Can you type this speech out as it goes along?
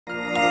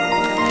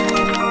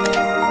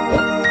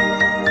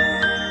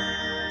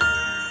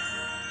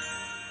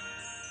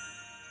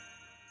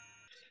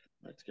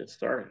get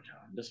started.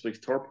 This week's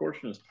Torah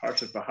portion is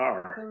Parshat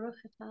Behar.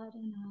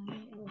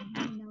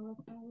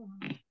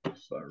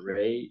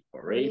 Barei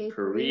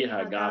Peri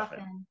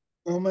Hagafen.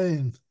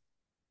 Amen.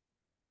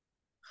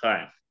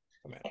 Hi.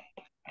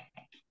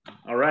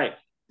 All right,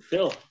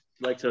 Phil, would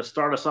you like to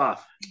start us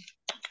off?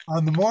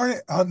 Let me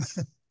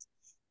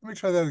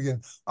try that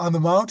again. On the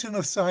mountain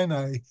of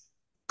Sinai,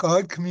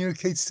 God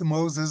communicates to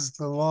Moses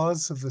the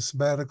laws of the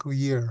sabbatical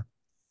year.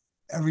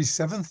 Every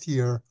seventh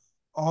year,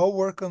 all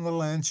work on the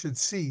land should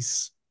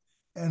cease,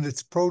 and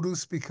its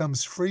produce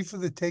becomes free for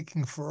the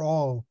taking for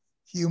all,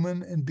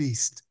 human and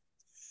beast.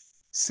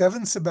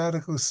 7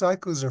 sabbatical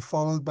cycles are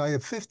followed by a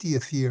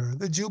 50th year,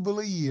 the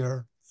Jubilee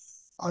year,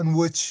 on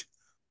which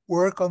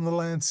work on the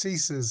land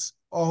ceases.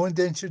 All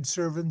indentured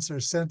servants are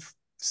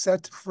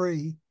set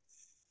free,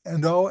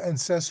 and all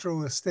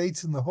ancestral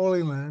estates in the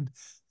Holy Land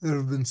that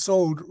have been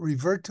sold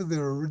revert to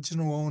their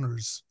original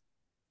owners.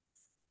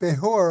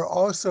 Behar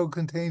also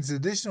contains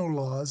additional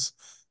laws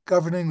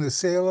governing the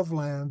sale of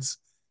lands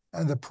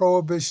and the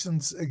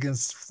prohibitions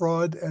against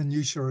fraud and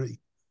usury.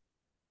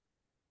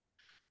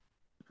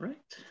 Right.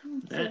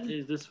 That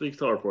is this week's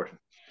Torah portion.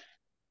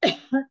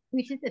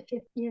 We did the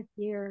 50th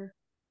year,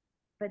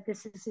 but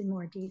this is in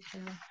more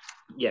detail.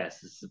 Yes,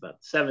 this is about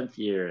the 7th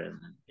year, and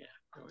then,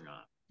 going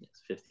on.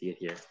 Yes,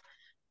 50th year.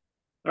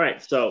 All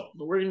right, so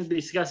what we're going to be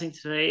discussing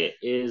today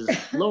is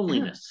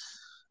loneliness.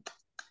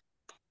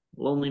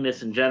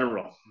 Loneliness in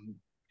general.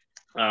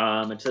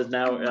 It says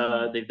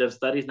now, they've done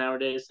studies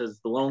nowadays, says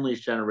the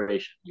loneliest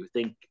generation. You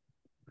think,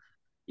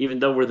 even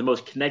though we're the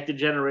most connected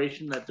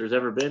generation that there's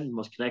ever been, the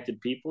most connected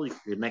people, you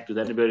can connect with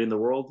anybody in the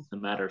world in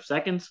a matter of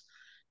seconds,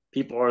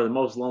 people are the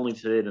most lonely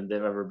today than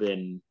they've ever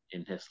been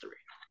in history.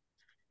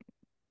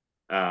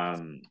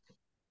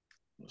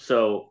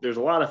 So there's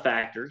a lot of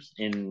factors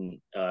in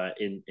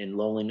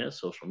loneliness.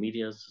 Social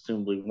media is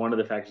assumably one of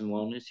the factors in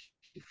loneliness.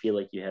 You feel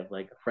like you have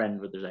like a friend,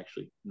 but you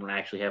don't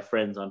actually have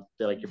friends on,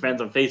 like your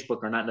friends on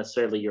Facebook are not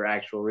necessarily your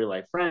actual real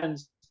life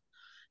friends.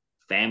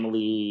 The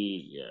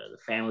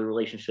family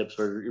relationships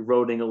are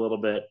eroding a little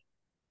bit.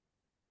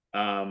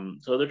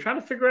 So they're trying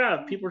to figure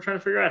out. People are trying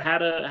to figure out how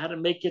to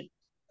make it,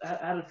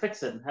 how to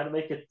fix it, and how to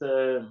make it,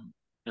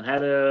 and how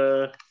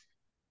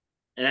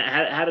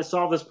to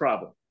solve this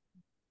problem.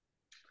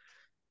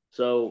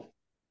 So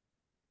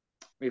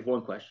we have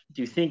one question.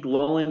 Do you think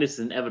loneliness is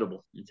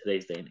inevitable in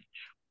today's day and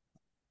age?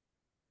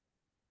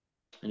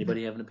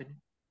 Anybody have an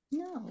opinion?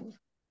 No.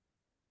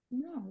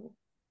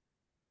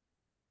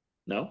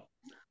 No?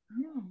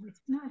 No,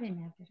 it's not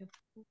inevitable.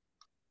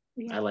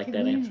 I like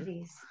that answer.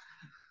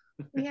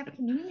 We have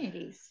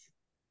communities.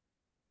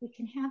 We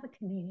can have a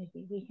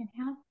community. We can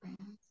have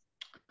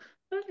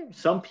friends.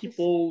 Some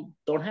people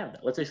don't have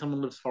that. Let's say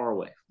someone lives far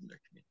away from their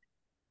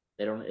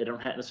community. They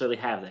don't necessarily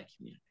have that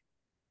community.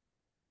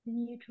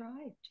 Then you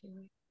drive to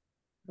it.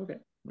 Okay.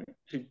 Right.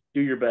 So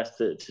do your best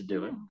to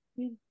do it.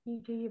 You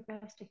do your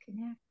best to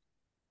connect.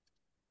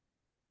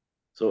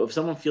 So if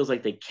someone feels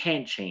like they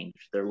can't change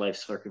their life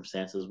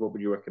circumstances, what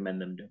would you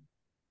recommend them do?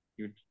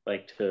 You'd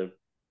like to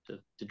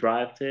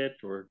drive to it,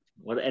 or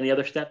what? Any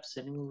other steps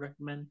anyone would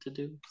recommend to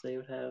do if they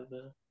would have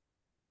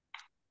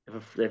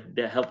if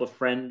they help a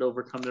friend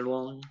overcome their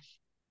loneliness?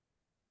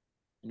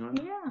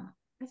 Yeah,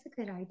 that's a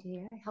good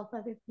idea. Help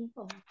other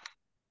people.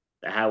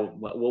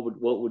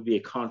 What would be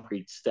a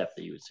concrete step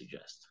that you would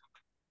suggest?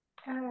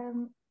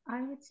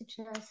 I would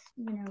suggest,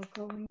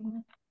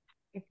 going,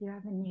 if you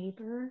have a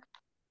neighbor,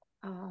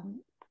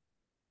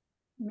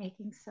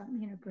 making some,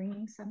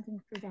 bringing something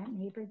for that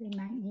neighbor they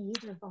might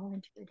need, or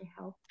volunteer to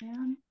help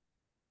them.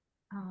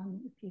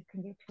 If you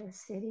can get to a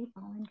city,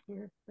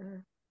 volunteer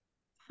for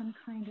some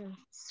kind of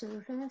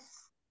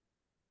service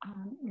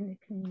in the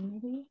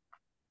community.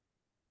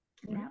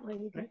 And that way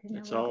you get to know.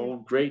 It's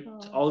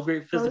all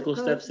great physical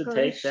steps to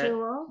take that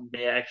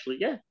may actually,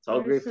 it's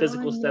all great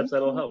physical steps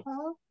that'll help.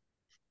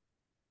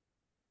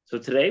 So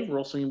today we're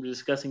also going to be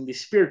discussing the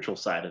spiritual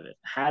side of it.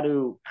 How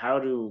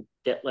to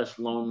get less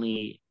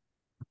lonely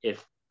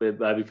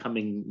by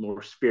becoming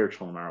more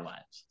spiritual in our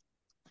lives.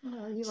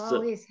 Well, you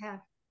always have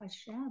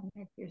Hashem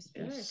if you're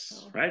spiritual.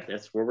 Yes, right.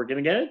 That's where we're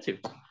going to get into.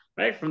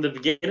 Right from the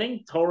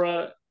beginning,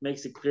 Torah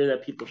makes it clear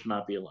that people should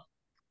not be alone.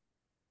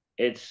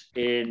 It's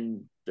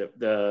in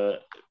the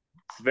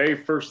very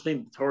first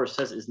thing the Torah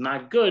says is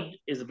not good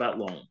is about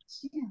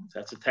loneliness. Yeah. So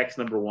that's a text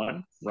number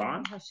 1.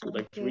 Ron, would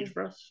like to read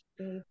for us?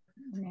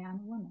 Man,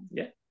 woman.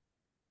 Yeah.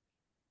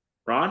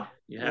 Ron,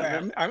 you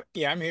have that?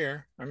 I'm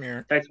here.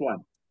 Text 1.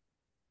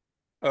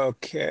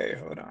 Okay,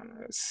 hold on.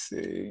 Let's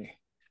see.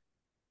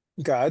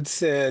 God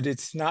said,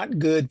 "It's not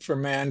good for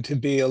man to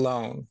be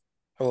alone.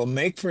 I will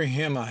make for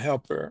him a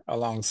helper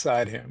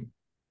alongside him."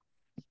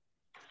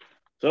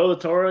 So the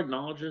Torah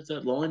acknowledges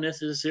that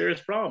loneliness is a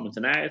serious problem.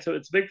 It's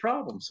a big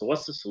problem. So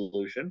what's the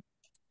solution?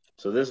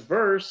 So this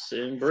verse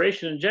in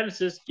Bereshit and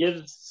Genesis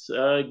gives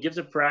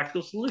a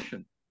practical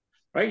solution.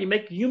 Right? You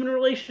make human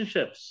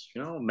relationships,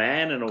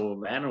 man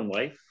and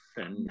wife,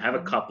 and have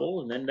a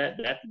couple, and then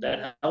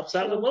that helps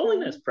out with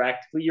loneliness.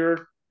 Practically,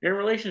 you're in a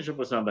relationship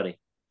with somebody.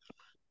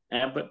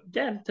 But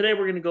again, today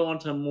we're going to go on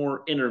to a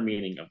more inner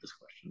meaning of this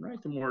question,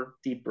 right? The more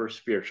deeper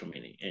spiritual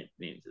meaning to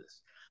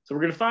this. So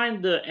we're going to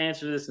find the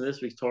answer to this in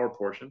this week's Torah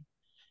portion.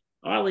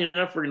 Oddly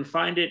enough, we're going to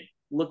find it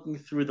looking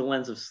through the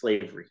lens of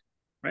slavery,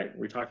 right?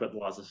 We talked about the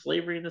laws of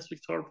slavery in this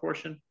week's Torah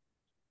portion.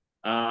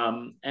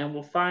 And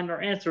we'll find our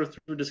answer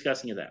through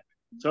discussing it that.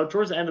 So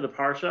towards the end of the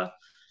Parsha,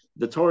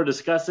 the Torah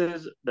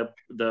discusses the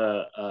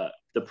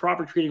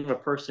proper treating of a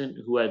person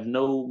who had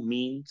no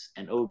means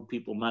and owed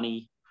people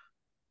money,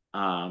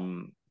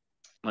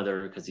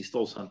 whether because he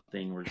stole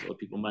something or owed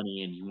people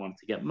money and he wanted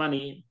to get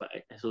money.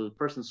 So the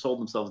person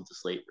sold themselves into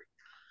slavery.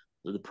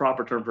 So the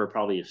proper term for it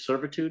probably is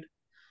servitude,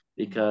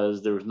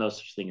 because there was no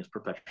such thing as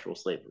perpetual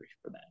slavery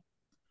for that.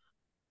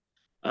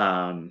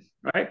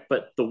 Right?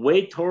 But the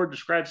way Torah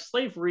describes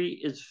slavery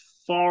is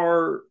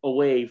far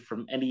away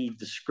from any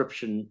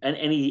description and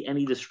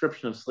any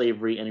description of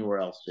slavery anywhere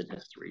else in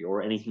history,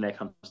 or anything that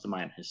comes to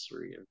mind in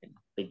history. I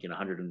think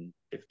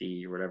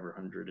 150 or whatever,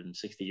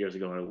 160 years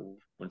ago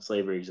when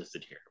slavery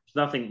existed here. It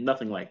was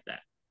nothing like that.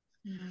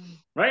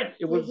 Right?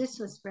 This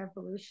was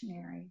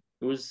revolutionary.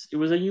 It was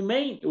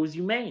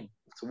humane.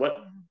 So what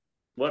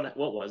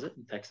was it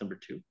in text number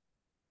 2?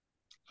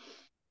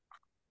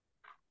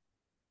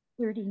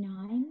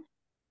 39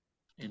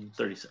 and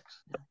 36.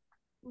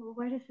 Well,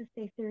 why does it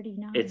say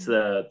 39? It's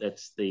the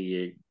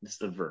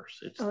verse.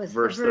 It's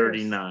verse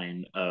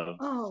 39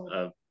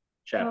 of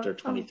chapter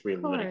 23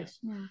 of Leviticus.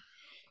 Yeah.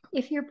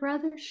 If your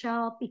brother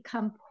shall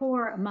become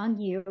poor among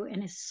you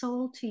and is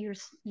sold to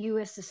you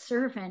as a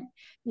servant,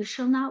 you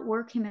shall not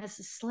work him as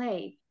a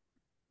slave.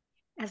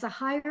 As a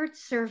hired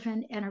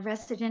servant and a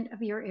resident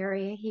of your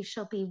area, he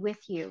shall be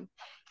with you.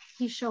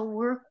 He shall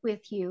work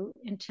with you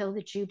until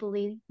the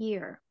Jubilee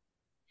year.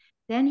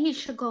 Then he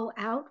shall go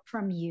out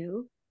from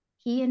you,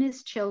 he and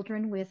his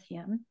children with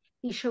him.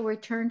 He shall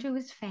return to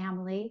his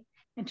family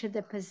and to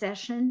the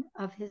possession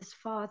of his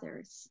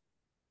fathers.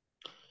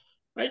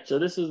 Right, so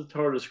this is the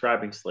Torah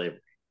describing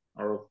slavery,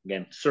 or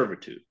again,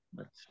 servitude.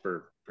 That's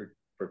for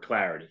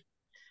clarity.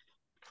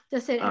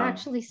 Does it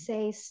actually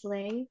say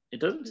slave? It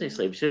doesn't say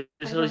slave. It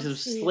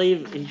says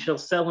slave. He shall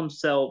sell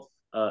himself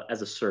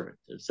as a servant.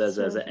 It says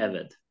as an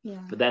eved. Yeah.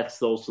 But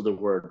that's also the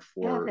word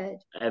for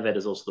eved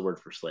is also the word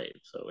for slave.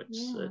 So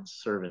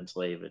it's servant,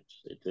 slave.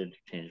 It's an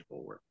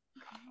interchangeable word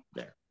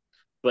there.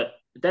 But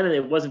then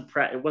it wasn't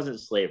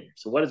slavery.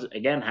 So what is it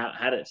again?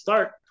 How did it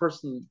start?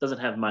 Person doesn't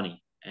have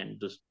money and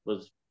just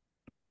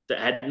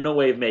had no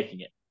way of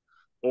making it,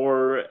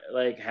 or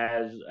like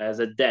has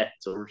a debt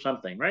or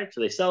something, right?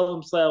 So they sell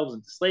themselves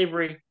into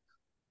slavery.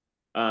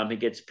 He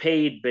gets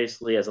paid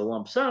basically as a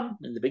lump sum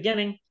in the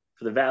beginning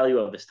for the value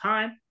of his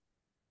time,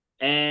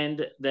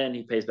 and then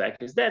he pays back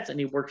his debts and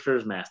he works for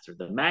his master.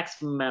 The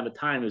maximum amount of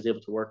time he was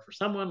able to work for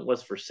someone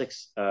was for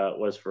 6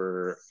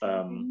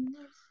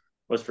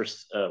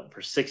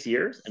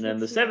 years, and then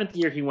the 7th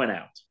year he went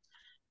out.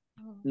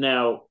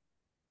 Now,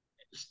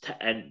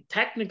 and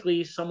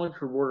technically, someone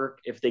could work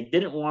if they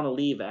didn't want to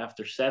leave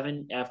after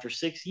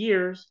 6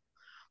 years.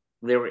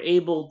 They were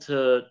able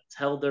to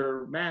tell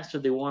their master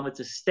they wanted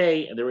to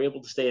stay, and they were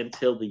able to stay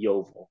until the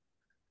Yovel,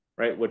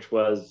 right, which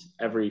was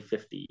every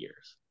 50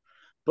 years.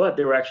 But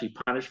they were actually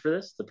punished for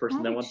this. The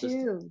person that wanted to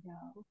stay,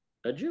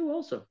 a Jew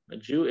also,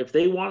 if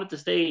they wanted to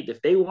stay,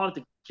 if they wanted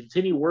to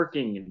continue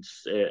working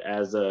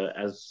as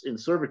in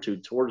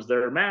servitude towards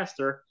their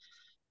master,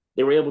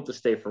 they were able to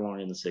stay for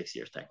longer than 6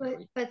 years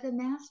technically. But the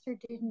master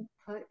didn't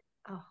put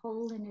a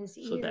hole in his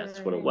ear. So that's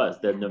what it was.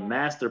 Then the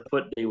master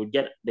they would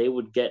get. I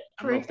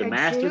don't know if the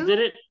master did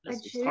it.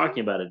 It's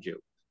talking about a Jew.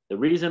 The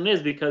reason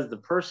is because the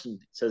person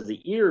says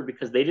the ear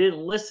because they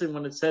didn't listen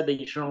when it said that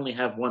you should only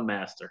have one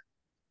master,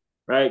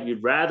 right?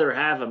 You'd rather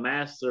have a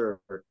master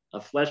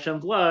of flesh and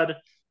blood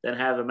than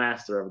have a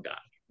master of God,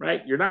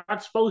 right? You're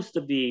not supposed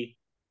to be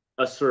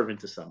a servant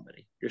to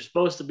somebody. You're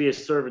supposed to be a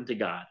servant to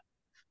God.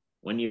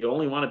 When you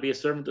only want to be a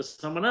servant to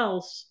someone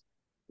else,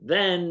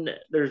 then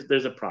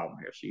there's a problem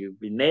here. So you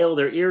nail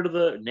their ear to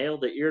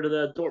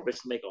the door,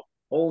 basically make a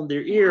hole in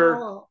their ear.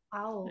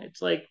 Owl.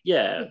 It's like,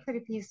 You put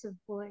a piece of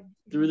wood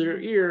through their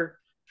ear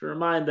to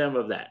remind them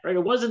of that, right?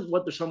 It wasn't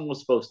what someone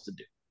was supposed to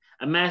do.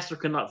 A master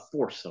could not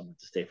force someone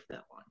to stay for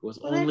that long. It was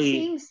only.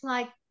 It seems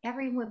like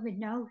everyone would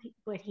know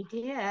what he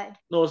did.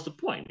 No, it's the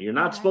point. You're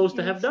not supposed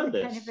to have done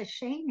this. Kind of a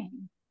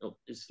shaming.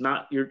 It's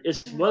not.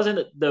 It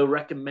wasn't the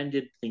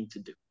recommended thing to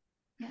do.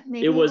 Yeah,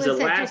 maybe it was a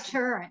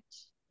deterrent.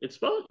 It's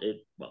a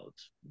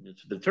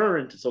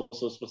deterrent. It's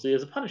also supposed to be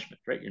as a punishment,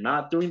 right? You're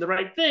not doing the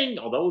right thing,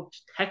 although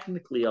it's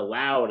technically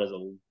allowed as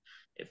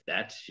if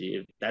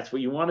that's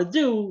what you want to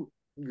do,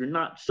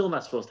 you're still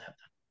not supposed to have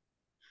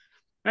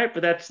that, right?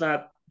 But that's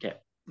not okay.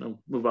 We'll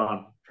move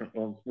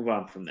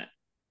on from that.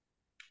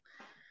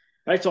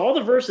 Right. So all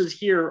the verses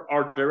here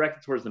are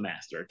directed towards the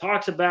master. It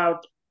talks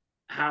about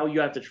how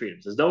you have to treat him.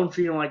 It says, "Don't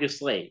treat him like a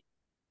slave."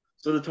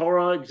 So the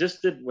Torah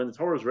existed when the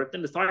Torah was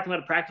written. It's talking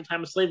about a practical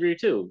time of slavery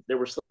too. There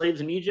were slaves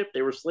in Egypt.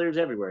 There were slaves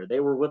everywhere. They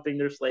were whipping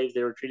their slaves.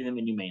 They were treating them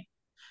inhumanely.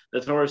 The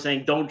Torah is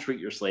saying, don't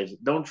treat your slaves.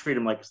 Don't treat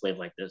them like a slave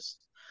like this.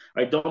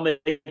 Right? Don't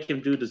make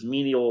him do this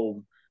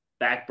menial,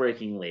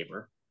 backbreaking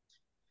labor.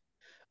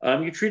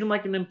 You treat him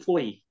like an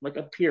employee, like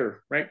a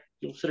peer, right?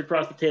 You'll sit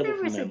across the table There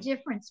from was a him.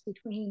 difference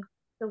between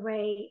the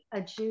way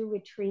a Jew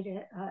would treat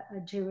a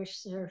Jewish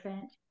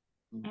servant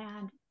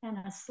and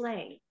a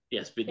slave.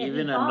 Yes, but that he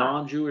even a bought.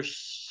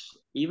 non-Jewish,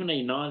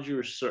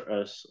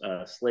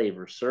 slave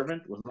or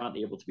servant was not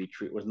able to be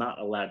treated, was not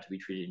allowed to be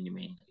treated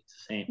inhumanely.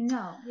 It's the same.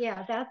 No,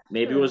 yeah, that's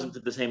Maybe it true. wasn't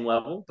at the same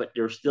level, but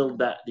you're still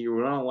that you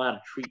were not allowed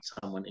to treat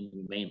someone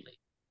inhumanely.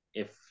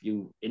 If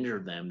you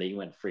injured them, they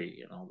went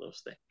free and all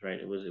those things, right?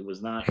 It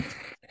was not.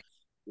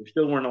 You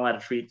still weren't allowed to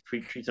treat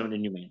someone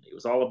inhumanely. It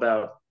was all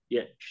about,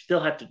 yeah, you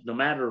still had to, no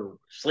matter,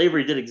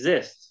 slavery did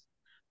exist,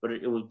 but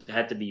it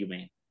had to be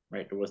humane,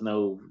 right? There was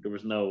no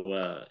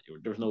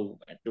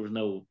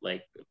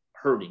like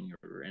hurting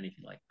or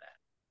anything like that.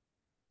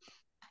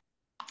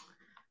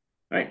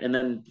 Right, and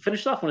then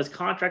finished off when his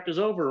contract is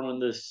over. When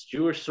this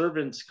Jewish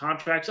servant's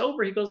contract's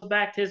over, he goes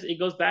back to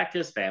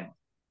his family.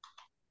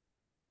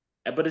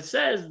 But it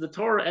says the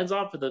Torah ends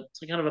off with a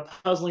kind of a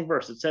puzzling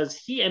verse. It says,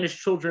 "He and his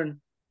children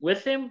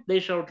with him,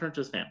 they shall return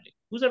to his family."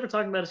 Who's ever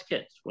talking about his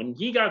kids? When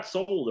he got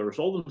sold or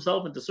sold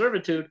himself into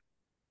servitude,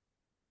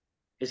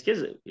 his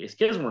kids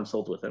weren't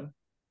sold with him.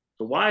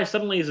 So why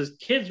suddenly is his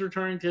kids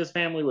returning to his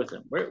family with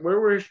him? Where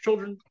were his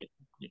children?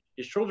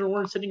 His children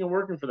weren't sitting and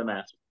working for the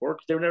master, or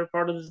they were never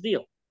part of this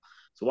deal.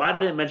 So why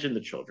did it mention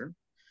the children?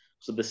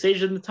 So the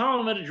sage in the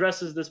Talmud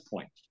addresses this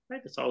point.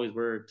 Right, that's always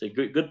where it's a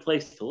good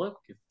place to look.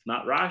 If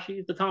not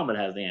Rashi, the Talmud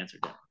has the answer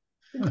down.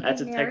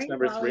 That's in text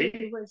number 3.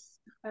 He was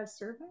a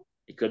servant.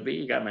 It could be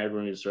he got married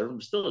when he was a servant,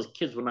 but still his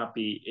kids would not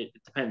be. It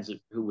depends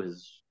who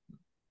his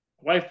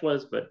wife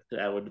was, but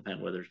that would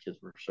depend whether his kids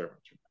were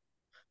servants or not.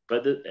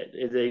 But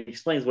it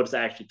explains what it's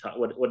actually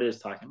what it is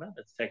talking about.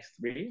 That's text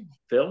 3.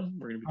 Phil,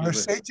 we're going to be Our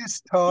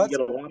sages taught.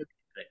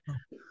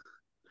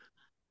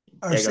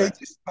 Our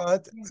sages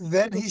taught,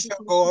 then he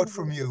shall go out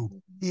from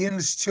you, he and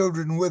his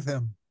children with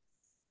him.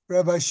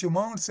 Rabbi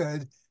Shimon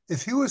said,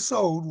 if he was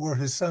sold, were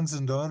his sons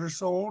and daughters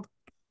sold?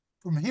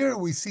 From here,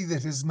 we see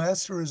that his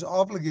master is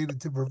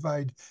obligated to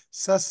provide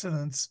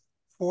sustenance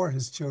for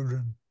his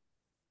children.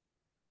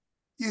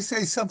 You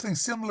say something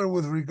similar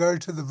with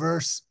regard to the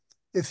verse,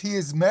 if he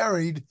is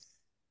married,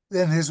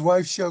 then his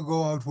wife shall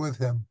go out with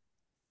him.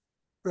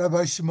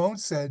 Rabbi Shimon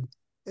said,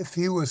 if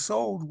he was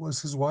sold,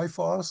 was his wife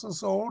also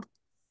sold?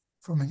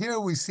 From here,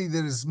 we see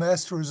that his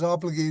master is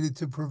obligated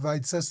to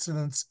provide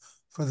sustenance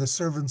for the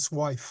servant's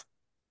wife.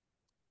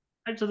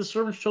 Right, so the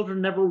servant's children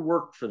never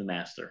worked for the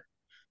master.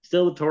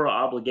 Still, the Torah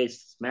obligates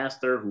his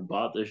master who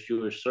bought this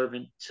Jewish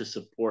servant to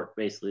support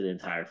basically the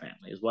entire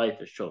family, his wife,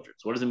 his children.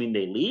 So what does it mean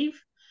they leave?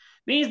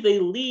 It means they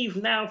leave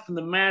now from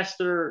the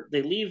master.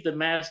 They leave the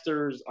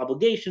master's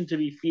obligation to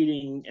be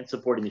feeding and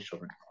supporting his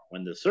children.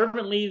 When the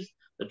servant leaves,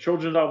 the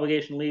children's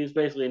obligation leaves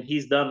basically, and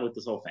he's done with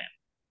this whole family.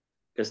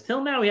 Because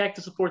till now he had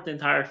to support the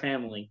entire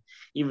family,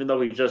 even though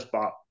he just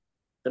bought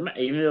the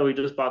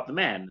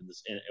man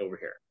over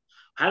here.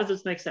 How does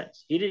this make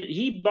sense?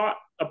 He bought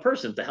a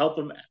person to help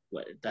him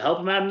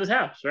out in his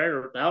house, right,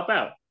 or to help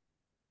out.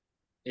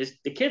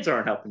 The kids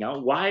aren't helping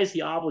out. Why is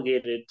he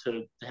obligated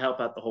to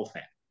help out the whole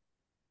family?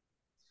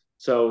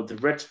 So the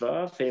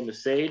Ritva,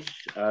 famous sage,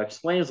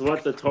 explains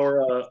what the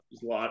Torah's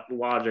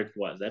logic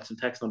was. That's in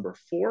text number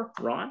 4.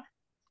 Ron?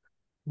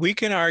 We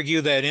can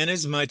argue that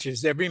inasmuch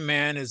as every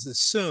man is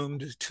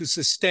assumed to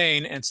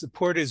sustain and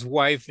support his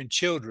wife and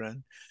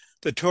children,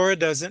 the Torah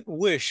doesn't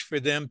wish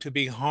for them to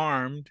be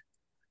harmed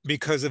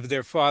because of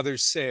their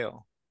father's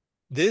sale.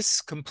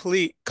 This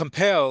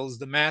compels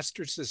the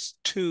master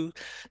to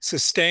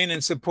sustain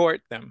and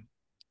support them.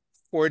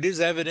 For it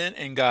is evident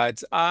in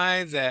God's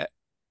eye that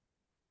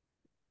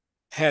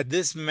had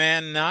this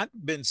man not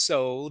been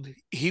sold,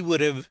 he would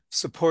have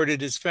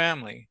supported his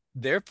family.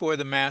 Therefore,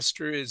 the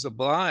master is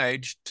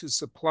obliged to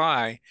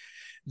supply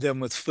them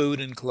with food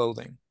and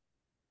clothing.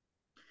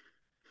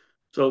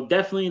 So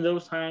definitely in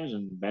those times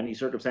and many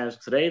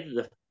circumstances today,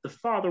 the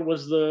father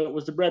was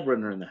the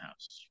breadwinner in the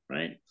house,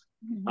 right?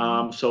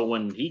 Mm-hmm. So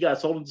when he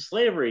got sold into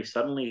slavery,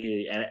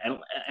 suddenly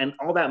and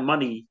all that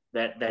money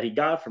that he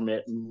got from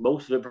it,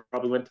 most of it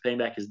probably went to paying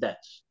back his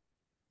debts.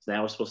 So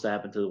now what's supposed to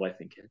happen to the wife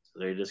and kids? So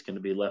they're just going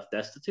to be left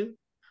destitute.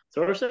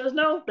 Torah says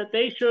no, that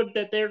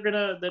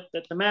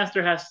the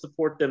master has to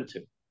support them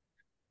too.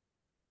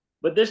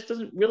 But this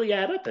doesn't really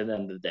add up at the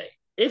end of the day.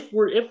 If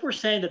we're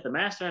saying that the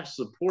master has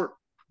to support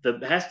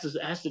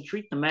has to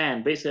treat the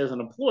man basically as an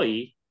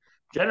employee,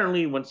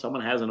 generally when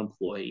someone has an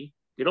employee,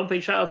 you don't pay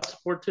child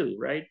support too,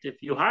 right?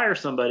 If you hire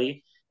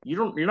somebody,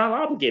 you're not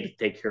obligated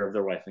to take care of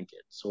their wife and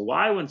kids. So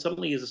why, when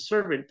somebody is a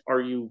servant,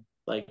 are you,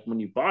 like when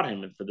you bought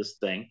him for this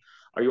thing,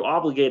 are you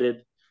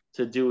obligated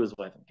to do his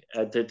wife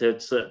and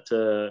kids,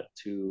 to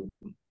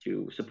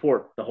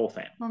support the whole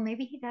family? Well,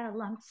 maybe he got a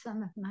lump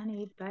sum of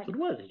money, but it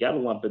was. He got a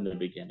lump in the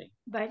beginning.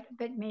 But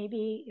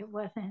maybe it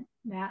wasn't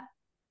that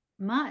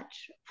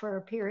much for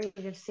a period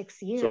of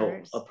 6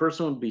 years. So a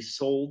person would be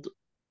sold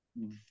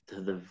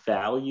to the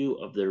value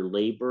of their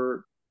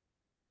labor,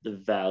 the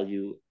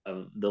value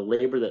of the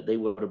labor that they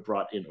would have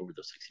brought in over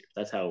those 6 years.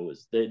 That's how it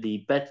was.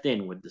 The bet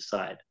din would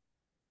decide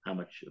how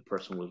much a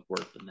person was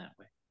worth in that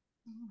way.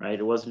 right?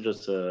 It wasn't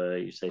just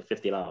you say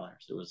 $50.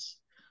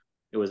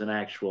 It was an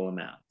actual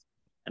amount.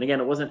 And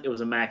again, it was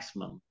a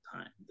maximum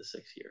time, the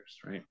 6 years,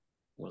 right? It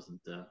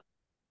wasn't.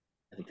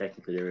 I think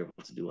technically they were able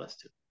to do less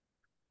too.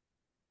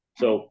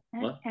 So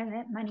and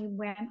that money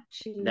went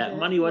to that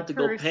money went to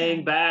go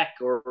paying back,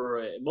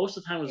 or most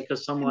of the time it was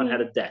because someone had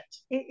a debt.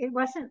 It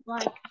wasn't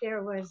like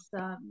there was,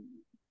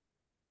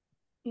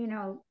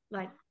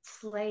 like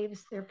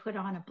slaves. They're put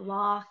on a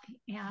block,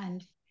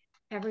 and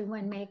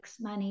everyone makes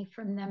money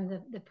from them.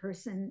 The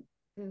person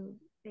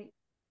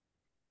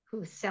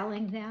who's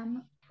selling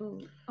them.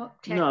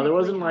 No, there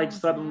wasn't like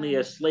suddenly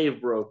a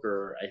slave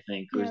broker, I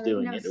think, who was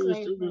doing it.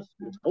 It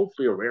was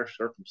hopefully a rare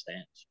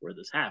circumstance where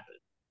this happened.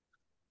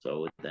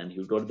 So then he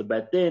would go to the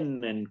Bet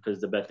Din, and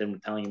because the Bet Din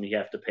was telling him you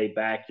have to pay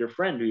back your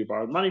friend who you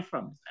borrowed money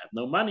from. I have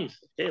no money. So,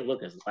 okay,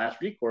 look, as the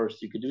last recourse,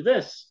 you could do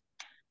this.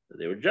 So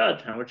they would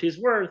judge how much he's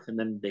worth, and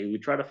then they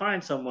would try to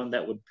find someone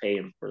that would pay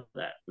him for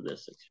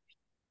this 6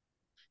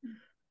 years.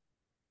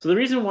 So the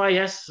reason why he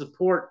has to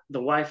support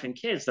the wife and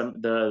kids,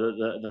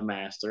 the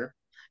master,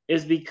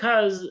 is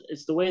because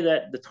it's the way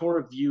that the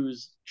Torah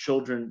views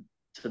children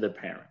to their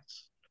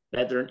parents,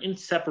 that they're an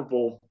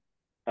inseparable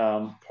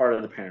part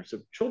of the parents. So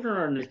children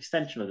are an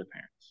extension of the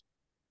parents.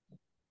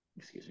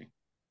 Excuse me.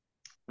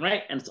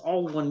 Right? And it's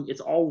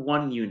all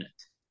one unit.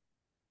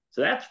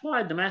 So that's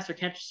why the master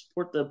can't just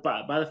support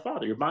by the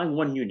father. You're buying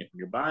one unit. When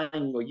you're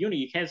buying a unit,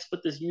 you can't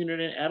split this unit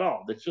in at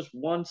all. It's just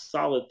one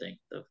solid thing.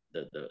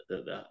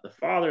 The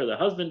father, the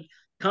husband,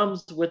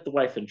 comes with the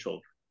wife and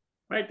children.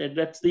 Right?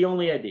 That's the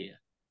only idea.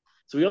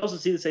 So we also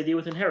see this idea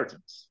with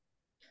inheritance.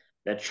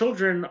 That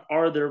children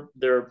are the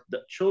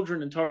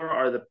children in Torah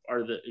are the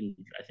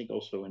I think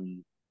also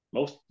in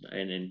most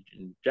and in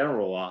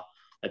general law,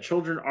 that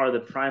children are the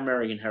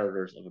primary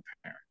inheritors of a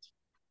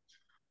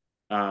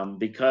parent.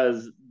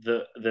 Because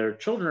their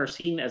children are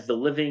seen as the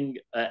living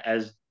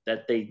as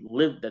that they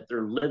live that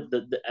they're live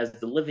as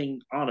the living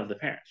on of the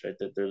parents, right?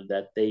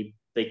 That they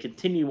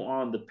continue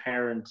on the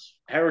parents'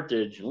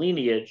 heritage and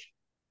lineage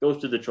goes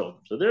to the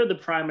children, so they're the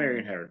primary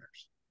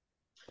inheritors.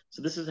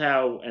 So this is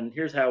how, and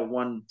here's how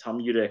one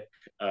Talmudic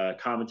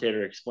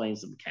commentator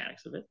explains the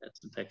mechanics of it.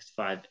 That's in text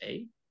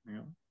 5a.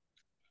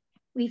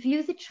 We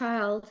view the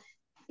child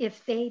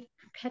if they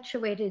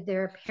perpetuated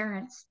their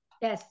parents'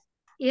 best,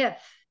 if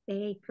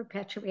they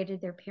perpetuated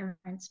their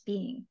parents'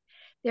 being.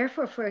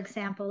 Therefore, for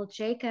example,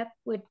 Jacob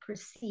would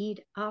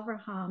precede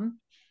Abraham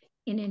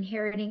in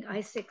inheriting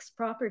Isaac's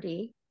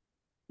property,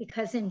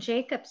 because in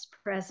Jacob's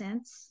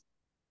presence,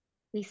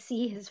 we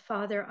see his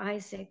father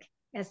Isaac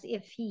as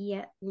if he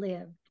yet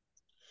lived.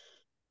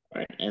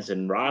 Right. As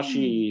in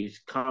Rashi's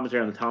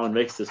commentary on the Talmud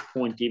makes this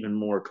point even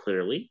more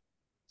clearly.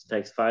 It's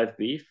text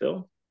 5b,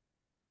 Phil.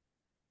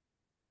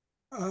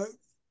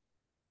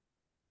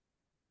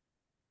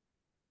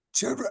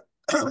 Children,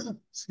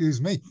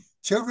 excuse me,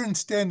 children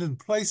stand in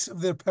place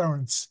of their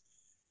parents,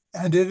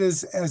 and it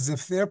is as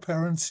if their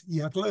parents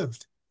yet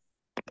lived.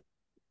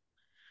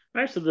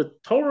 Right, so the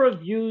Torah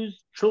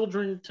views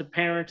children to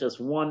parents as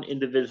one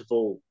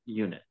indivisible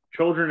unit.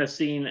 Children are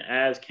seen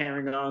as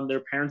carrying on their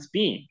parents'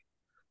 being.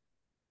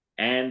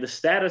 And the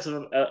status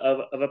of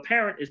a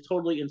parent is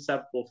totally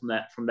inseparable from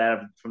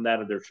that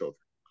of their children.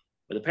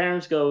 Where the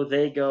parents go,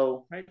 they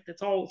go, right?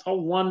 It's all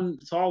one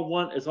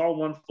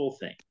full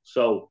thing.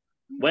 So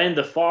when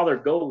the father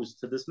goes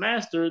to this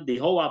master, the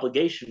whole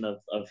obligation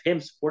of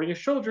him supporting his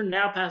children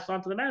now passed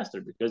on to the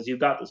master, because you've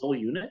got this whole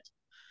unit,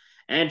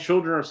 and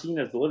children are seen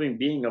as the living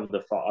being of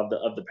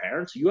the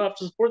parents. You have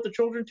to support the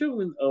children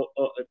too.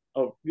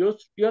 You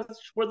have to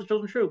support the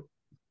children too.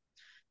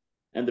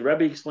 And the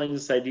Rebbe explains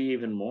this idea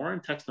even more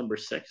in text number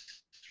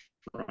 6.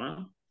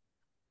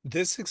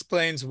 This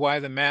explains why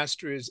the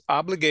master is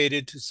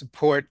obligated to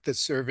support the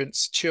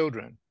servant's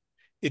children.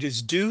 It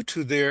is due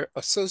to their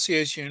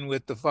association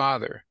with the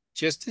father,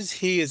 just as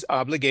he is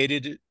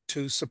obligated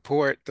to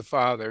support the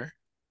father,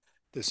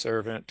 the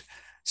servant.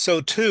 So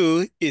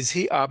too is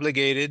he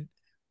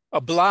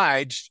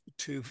obliged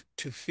to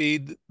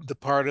feed the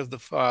part of the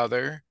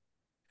father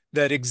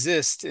that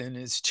exists in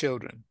his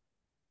children.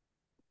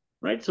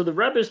 Right, so the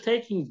Rebbe is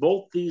taking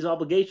both these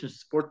obligations to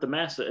support the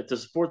master, to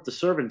support the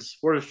servants,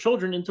 support his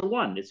children, into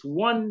one. It's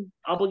one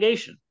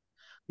obligation.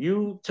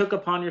 You took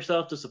upon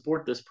yourself to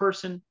support this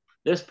person.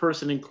 This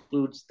person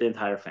includes the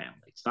entire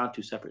family. It's not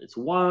two separate. It's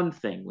one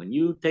thing. When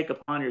you take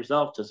upon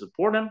yourself to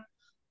support him,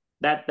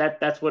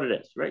 that's what it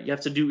is, right? You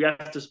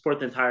have to support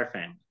the entire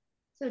family.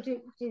 So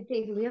did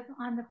they live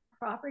on the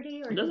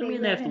property, or it doesn't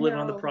mean they have to live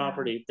on the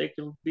property? They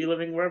can be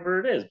living wherever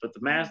it is, but the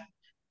master.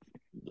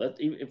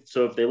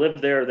 If they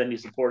live there, then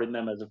he's supporting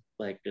them as if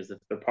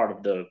they're part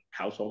of the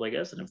household, I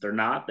guess. And if they're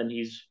not, then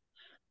he's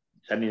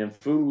sending them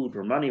food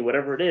or money,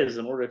 whatever it is,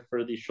 in order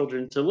for these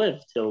children to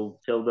live till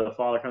the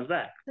father comes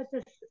back. But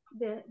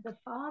the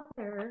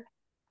father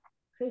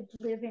could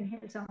live in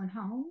his own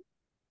home,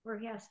 or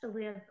he has to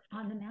live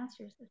on the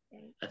master's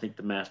estate. I think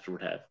the master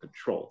would have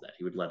control of that.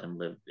 He would let him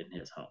live in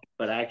his home.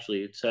 But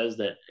actually, it says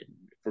that if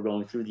we're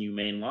going through the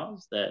humane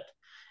laws, that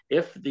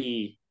if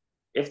the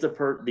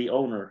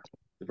owner,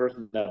 the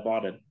person that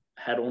bought it,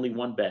 had only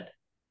one bed,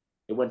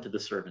 it went to the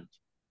servant,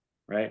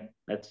 right?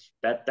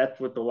 That's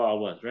what the law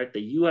was, right?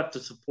 That you have to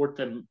support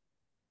them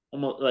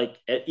almost like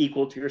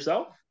equal to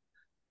yourself.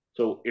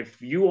 So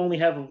if you only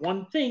have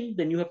one thing,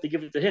 then you have to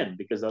give it to him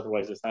because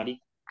otherwise it's not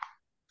equal,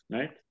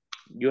 right?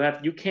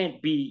 You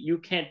can't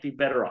be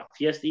better off.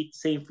 He has to eat the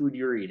same food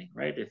you're eating,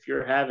 right? If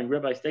you're having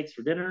ribeye steaks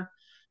for dinner,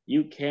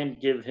 you can't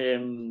give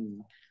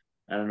him,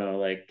 I don't know,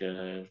 like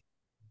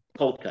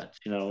cold cuts,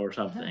 or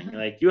something.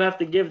 Like you have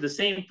to give the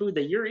same food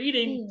that you're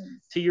eating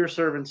to your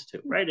servants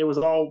too, right? It was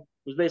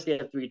basically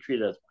have to be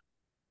treated as one.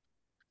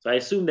 So I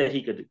assumed that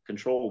he could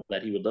control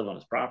that he would live on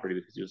his property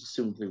because he was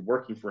assumedly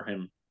working for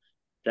him.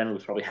 Then it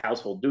was probably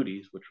household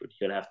duties, which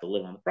he would have to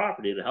live on the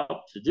property to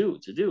help to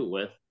do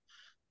with.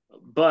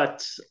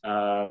 But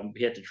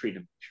he had to treat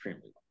him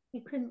extremely well.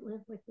 He couldn't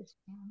live with his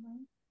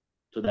family.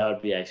 So that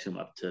would be, I assume,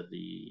 up to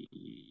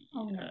the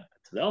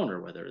owner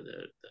whether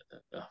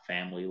the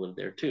family lived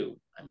there too.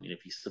 I mean,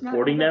 if he's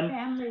supporting them,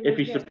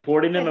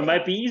 it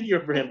might be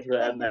easier for him to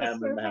have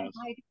them in the house.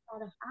 Might have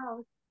got a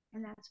house,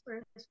 and that's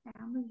where his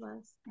family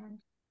was, and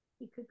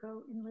he could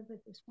go and live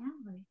with his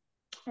family,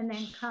 and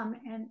then come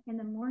and in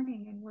the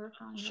morning and work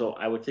on. So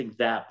I would think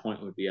that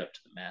point would be up to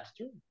the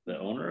master, the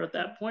owner. At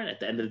that point, at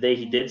the end of the day,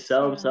 he did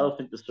sell himself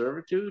into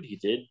servitude. He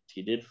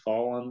did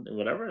fall on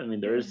whatever. I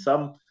mean, there are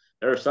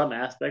some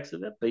aspects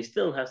of it, but he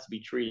still has to be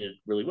treated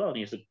really well, and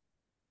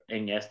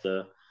he has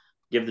to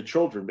give the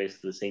children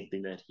basically the same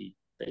thing that he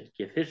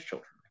give his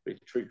children,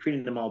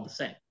 treating them all the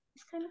same.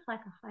 It's kind of like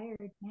a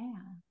hired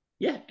man.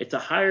 Yeah, it's a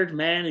hired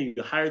man, and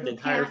you hired the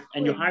entire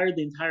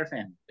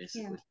family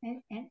basically.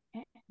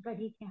 Yeah, but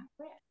he can't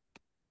quit.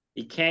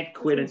 He can't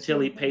quit until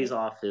he pays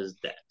off his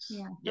debts.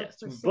 Yeah, yes,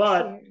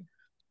 but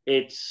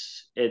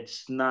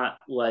it's not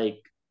like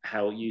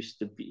how it used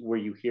to be, where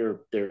you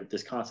hear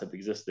this concept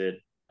existed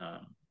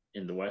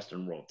in the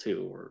Western world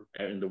too, or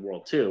in the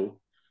world too.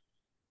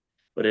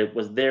 But it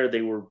was there.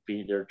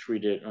 They're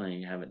treated. I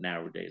mean, you have it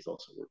nowadays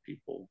also, where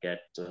people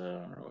get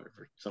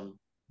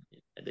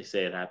they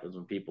say it happens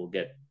when people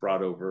get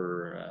brought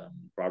over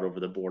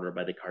the border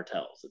by the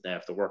cartels, that they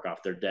have to work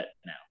off their debt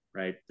now,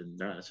 right? And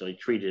they're not necessarily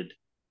treated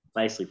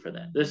nicely for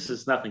that. This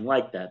is nothing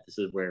like that. This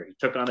is where he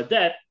took on a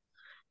debt.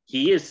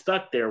 He is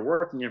stuck there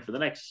working there for the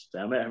next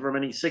however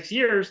many 6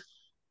 years,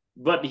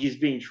 but he's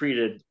being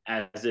treated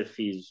as if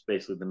he's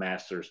basically the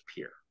master's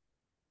peer.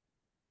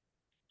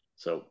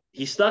 So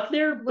he's stuck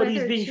there, but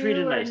he's being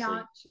treated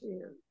nicely.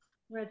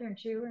 Whether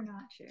Jew or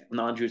not Jew.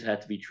 Non-Jews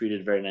had to be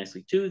treated very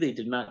nicely too. They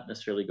did not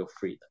necessarily go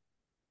free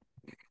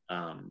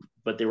them.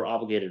 But they were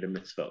obligated to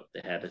mitzvot.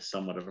 They had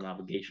somewhat of an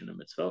obligation to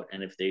mitzvot.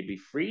 And if they'd be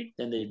freed,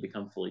 then they'd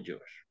become fully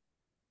Jewish.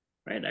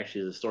 Right?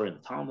 Actually, there's a story in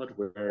the Talmud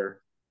where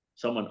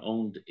someone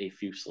owned a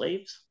few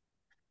slaves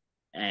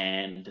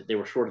and they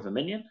were short of a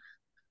minyan.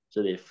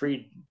 So they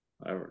freed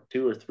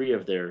 2 or 3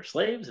 of their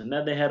slaves, and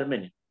then they had a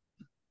minyan.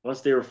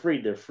 Once they were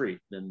freed, they're free.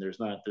 Then there's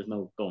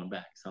no going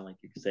back. It's not like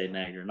you can say,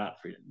 now you're not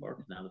free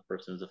anymore. Now the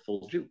person is a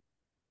full Jew.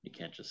 You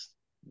can't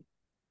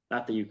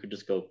not that you could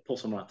just go pull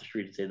someone off the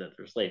street and say that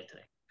they're a slave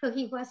today. So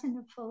he wasn't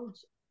a full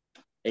Jew.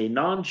 A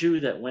non-Jew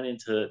that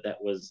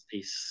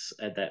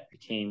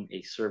became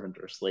a servant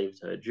or slave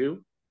to a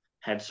Jew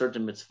had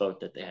certain mitzvot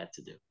that they had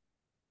to do,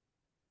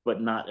 but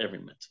not every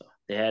mitzvah.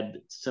 They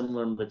had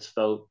similar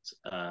mitzvot.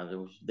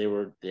 They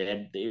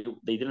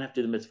didn't have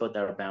to do the mitzvot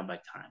that were bound by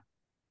time.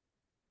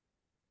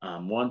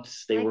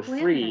 Once they were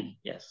freed,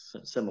 yes,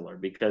 similar,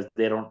 because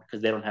they don't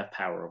have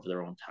power over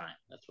their own time.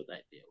 That's what the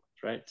idea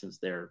was, right? Since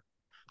they're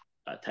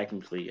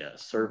technically a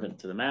servant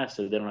to the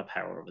master, they don't have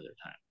power over their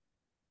time.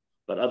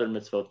 But other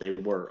mitzvot they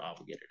were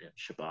obligated in,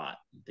 Shabbat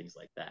and things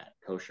like that,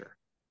 kosher.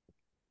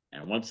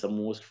 And once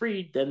someone was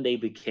freed, then they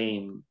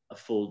became a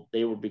full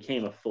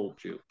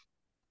Jew.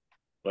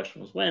 The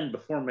question was when,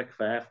 before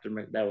mikvah, after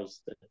mikvah.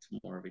 That's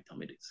more of a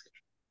Talmudic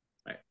discussion.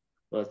 All right,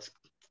 let's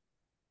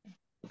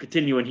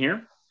continue in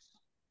here.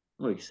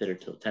 We can sit here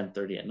till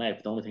 10:30 at night,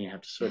 but the only thing I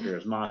have to serve here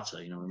is matzah.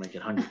 We might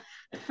get hungry.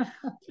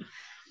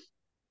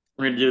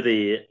 We're going to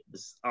do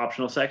this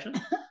optional section.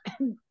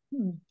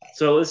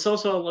 So we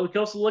can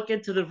also look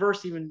into the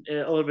verse even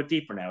a little bit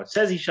deeper now. It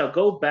says, he shall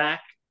go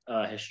back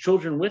his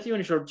children with you,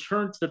 and he shall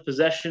return to the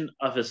possession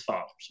of his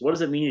father. So what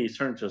does it mean he's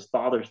turned to his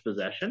father's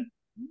possession?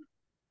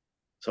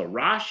 So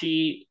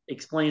Rashi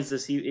explains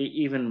this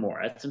even more.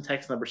 That's in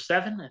text number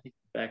 7. I think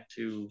back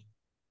to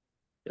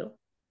Phil.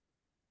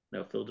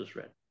 No, Phil just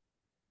read.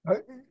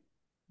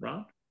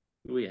 Ron?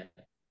 Who we at?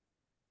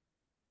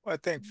 I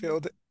think Phil.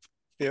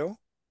 Yeah.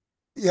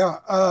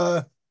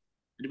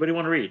 Anybody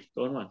want to read?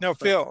 Go on. No,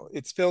 Phil.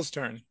 It's Phil's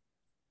turn.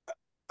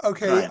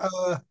 Okay.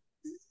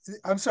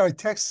 I'm sorry.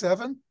 Text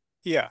 7.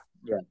 Yeah.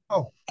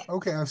 Oh,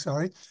 okay. I'm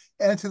sorry.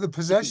 And to the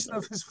possession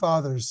of his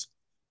fathers,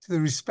 to the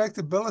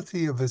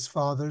respectability of his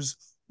fathers,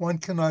 one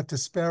cannot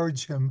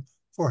disparage him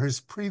for his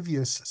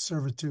previous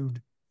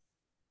servitude.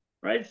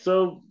 Right,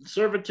 so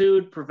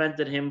servitude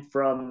prevented him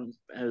from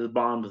his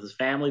bond with his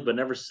family, but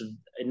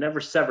it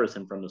never severs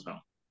him from his home.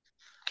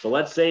 So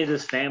let's say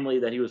this family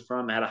that he was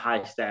from had a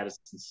high status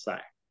in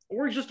society,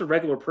 or he's just a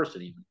regular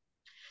person even.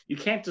 you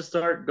can't just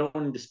start going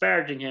and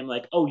disparaging him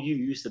like, oh, you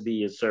used to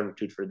be a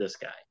servitude for this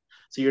guy,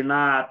 so you're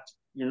not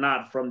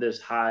from this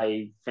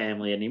high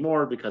family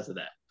anymore because of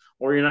that,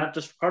 or you're not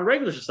just part of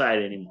regular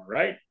society anymore,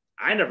 right?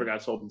 I never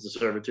got sold into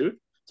servitude,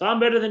 so I'm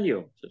better than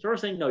you. So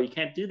Torah's saying, no, you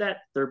can't do that.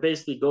 They're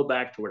basically go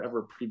back to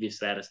whatever previous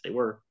status they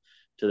were,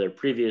 to their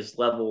previous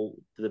level,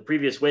 to the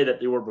previous way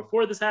that they were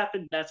before this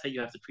happened. That's how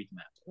you have to treat them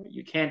after.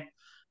 You can't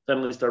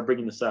suddenly start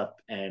bringing this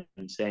up and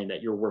saying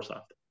that you're worse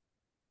off.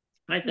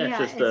 Right? That's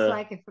just it's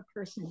like if a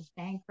person is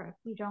bankrupt,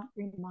 you don't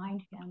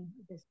remind him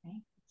of his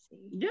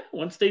bankruptcy. Yeah,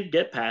 once they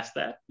get past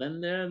that, then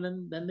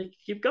they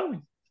keep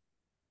going.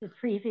 The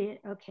previous,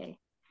 okay.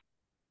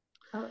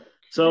 Oh,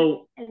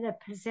 so the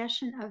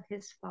possession of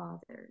his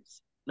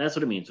fathers. That's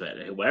what it means.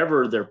 Right?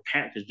 Whatever their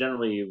parent, because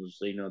generally it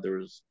was,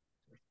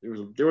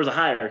 there was a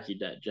hierarchy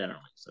that generally.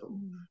 So,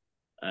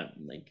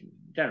 like in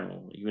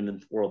general, even in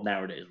the world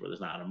nowadays where there's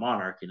not a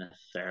monarchy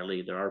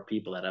necessarily, there are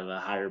people that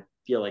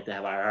feel like they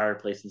have a higher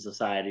place in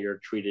society or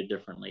treated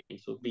differently.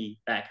 So it'd be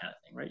that kind of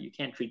thing, right? You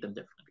can't treat them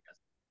differently because.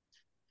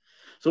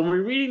 So when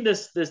we're reading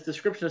this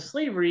description of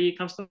slavery, it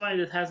comes to mind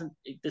that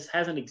this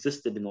hasn't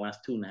existed in the last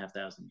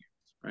 2,500 years,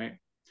 right?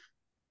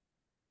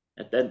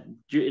 At the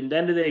end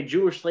of the day,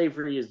 Jewish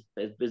slavery is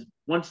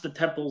once the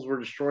temples were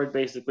destroyed,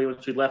 basically,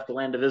 once we left the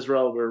land of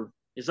Israel, where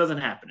it doesn't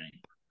happen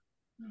anymore.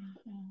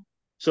 Mm-hmm.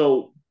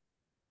 So,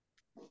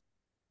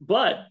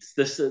 but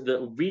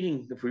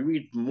if we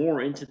read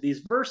more into these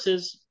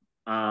verses,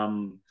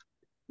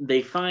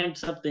 they find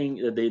something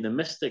that the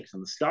mystics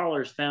and the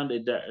scholars found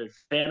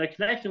a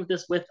connection with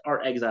this with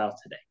our exile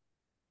today.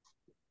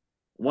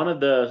 One of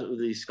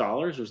the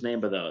scholars was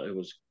named it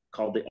was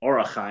called the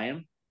Or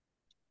HaChaim.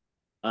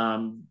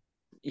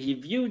 He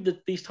viewed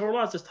these Torah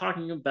laws as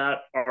talking about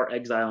our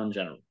exile in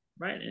general,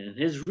 right? And in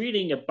his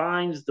reading, it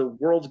binds the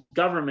world's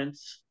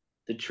governments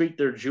to treat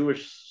their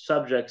Jewish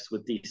subjects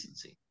with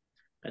decency.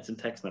 That's in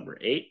text number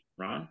 8,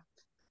 Ron.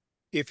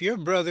 If your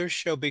brother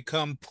shall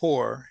become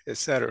poor,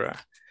 etc.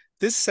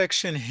 This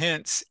section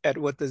hints at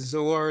what the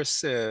Zohar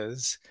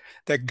says,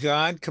 that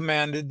God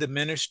commanded the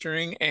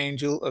ministering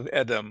angel of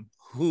Edom,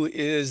 who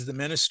is the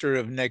minister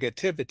of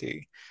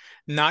negativity,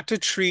 not to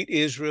treat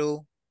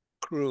Israel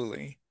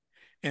cruelly.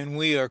 And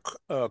we are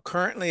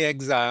currently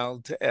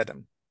exiled to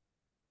Edom.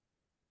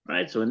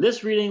 Right. So in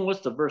this reading, what's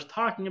the verse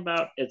talking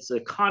about? It's a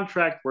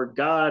contract where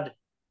God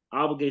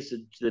obligates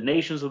the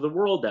nations of the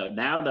world that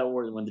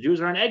when the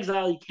Jews are in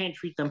exile, you can't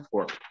treat them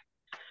poorly.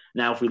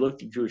 Now, if we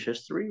look at Jewish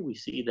history, we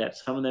see that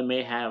some of them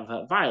may have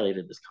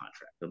violated this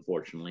contract.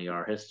 Unfortunately,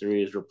 our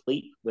history is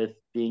replete with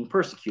being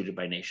persecuted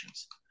by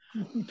nations.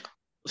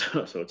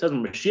 So it says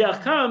when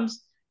Mashiach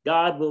comes,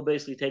 God will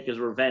basically take his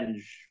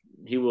revenge.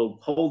 He will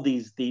hold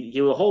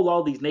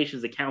all these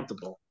nations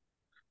accountable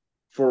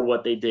for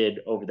what they did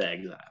over the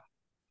exile.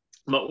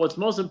 But what's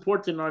most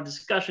important in our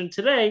discussion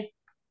today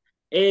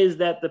is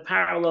that the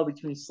parallel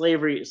between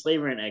slavery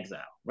and exile,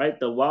 right?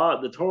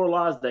 The Torah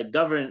laws that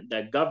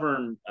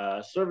govern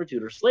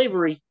servitude or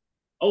slavery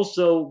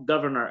also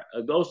govern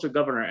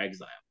our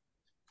exile.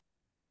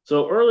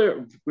 So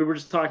earlier we were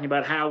just talking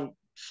about how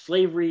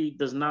slavery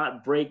does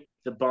not break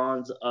the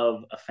bonds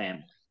of a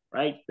family,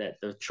 right? That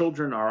the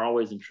children are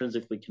always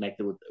intrinsically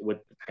connected with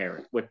the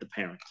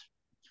parent.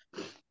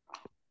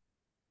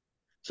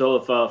 So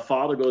if a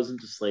father goes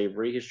into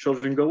slavery, his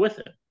children go with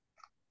him.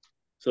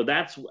 So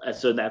that's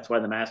why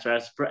the master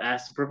has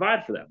to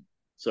provide for them.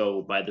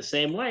 So by the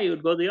same way, it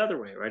would go the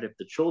other way, right? If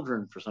the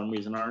children for some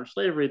reason are in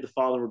slavery, the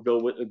father would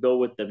go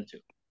with them too.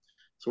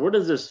 So where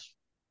does this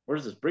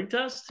bring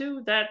to us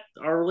to? That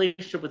our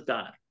relationship with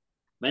God.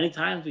 Many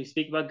times we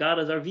speak about God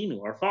as our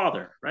Vinu, our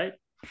Father, right?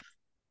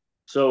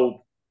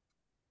 So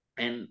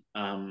and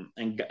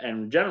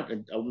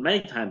generally,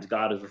 many times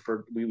God is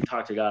referred. We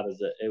talk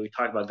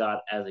about God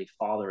as a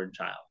father and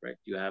child, right?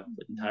 You have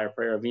the entire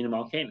prayer of Avinu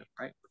Malkeinu,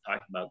 right? We're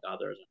talking about God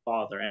there as a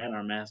father and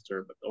our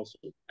master, but also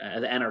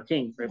and our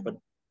king, right? But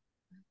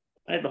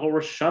right, the whole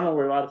Rosh Hashanah,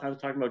 we're a lot of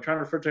times talking about trying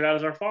to refer to God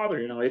as our father.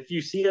 If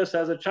you see us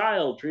as a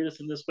child, treat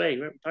us in this way.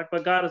 Right? We talk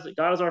about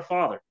God as our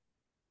father.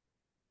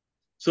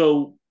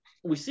 So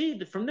we see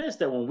from this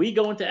that when we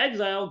go into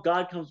exile,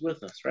 God comes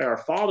with us, right? Our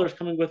Father is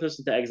coming with us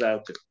into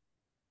exile too.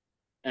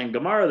 And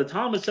Gemara, the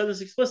Talmud, said this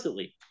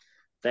explicitly,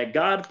 that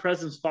God's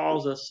presence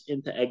follows us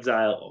into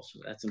exile also.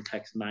 That's in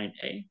text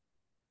 9a.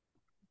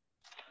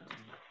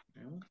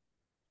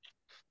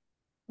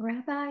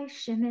 Rabbi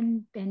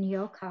Shimon ben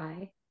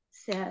Yochai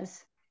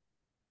says,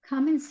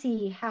 "Come and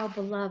see how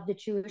beloved the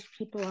Jewish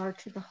people are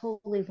to the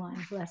Holy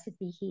One, blessed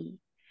be He.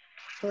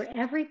 For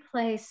every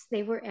place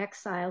they were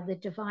exiled, the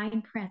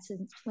divine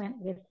presence went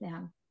with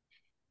them.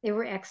 They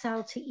were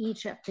exiled to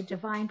Egypt, the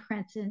divine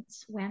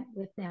presence went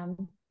with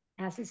them,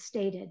 as is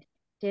stated.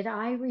 Did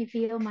I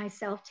reveal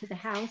myself to the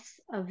house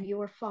of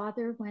your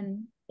father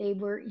when they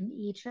were in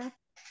Egypt?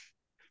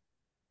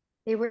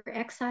 They were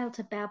exiled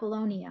to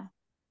Babylonia.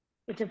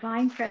 The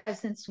divine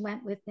presence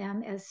went with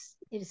them, as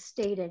it is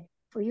stated.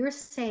 For your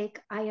sake,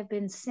 I have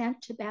been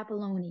sent to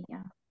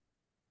Babylonia.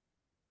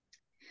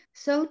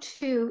 So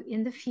too,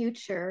 in the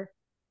future,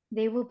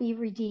 they will be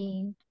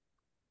redeemed.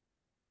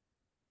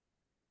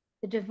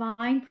 The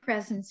divine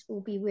presence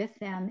will be with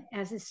them,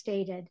 as is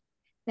stated.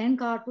 Then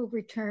God will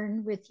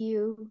return with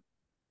you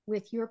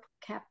with your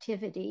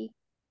captivity.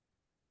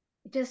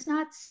 It does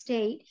not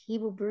state he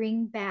will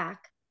bring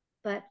back,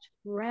 but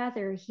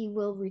rather he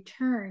will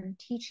return,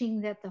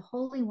 teaching that the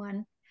Holy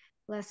One,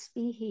 blessed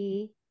be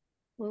he,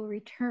 will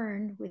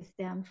return with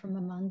them from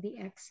among the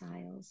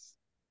exiles.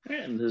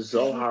 And the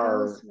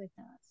Zohar goes with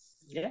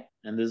us. Yeah,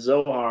 and the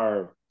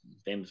Zohar,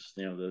 famous,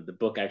 the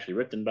book actually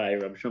written by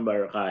Rabbi Shimon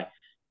Bar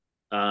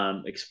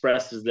Yochai,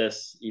 expresses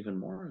this even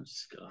more.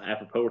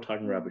 Apropos, we're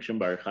talking about Rabbi Shimon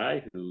Bar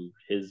Yochai, who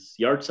his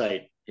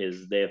yahrzeit,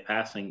 his day of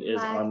passing, is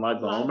on Lag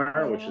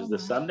BaOmer, which is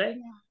this Sunday.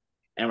 Yeah.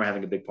 And we're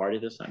having a big party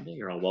this Sunday.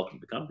 You're all welcome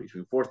to come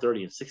between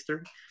 4:30 and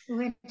 6:30. We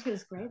went to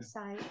his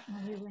gravesite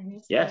when we were in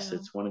Israel. Yes,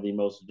 it's one of the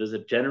most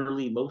visited.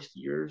 Generally, most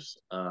years,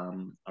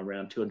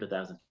 around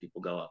 200,000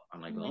 people go up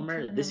on Lag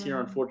BaOmer. This year,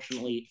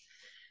 unfortunately,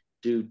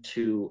 due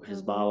to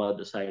Hezbollah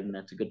deciding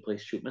that's a good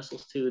place to shoot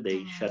missiles to,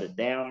 they shut it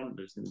down.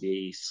 There's going to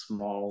be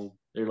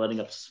they're letting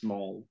up a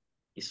small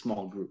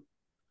group,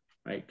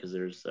 right? Because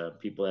there's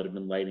people that have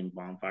been lighting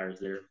bonfires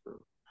there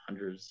for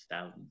hundreds,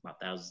 thousands, not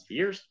thousands of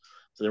years.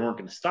 So they weren't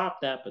going to stop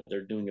that, but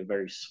they're doing a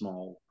very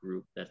small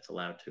group that's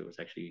allowed to. It's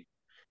actually,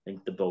 I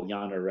think, the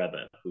Boyana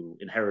Rebbe who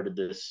inherited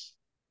this.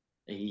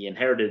 He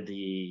inherited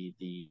the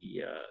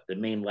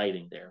main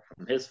lighting there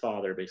from his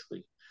father,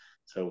 basically.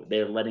 So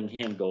they're letting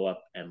him go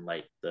up and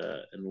light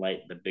the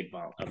big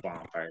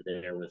bonfire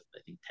there with, I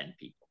think, 10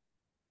 people.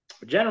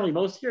 But generally,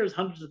 most years,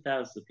 hundreds of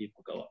thousands of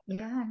people go up.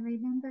 Yeah, and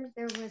remember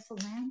there was a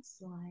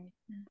landslide.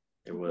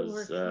 There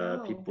was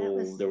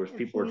people. There was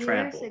people were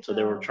trampled. So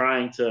they were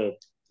trying to.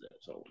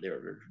 So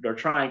they're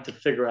trying to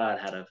figure out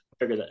how to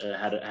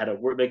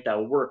make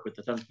that work with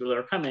the tons of people that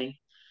are coming.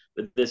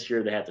 But this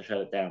year they had to shut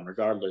it down,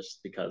 regardless,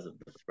 because of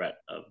the threat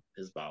of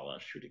Hezbollah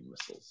shooting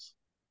missiles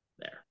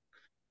there.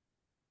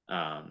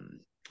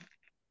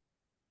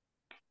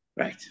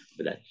 Right,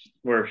 but that's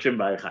where Shimon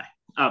Bar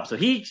Yochai. So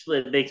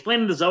they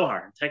explain in the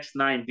Zohar, text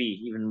 9b,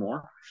 even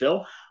more.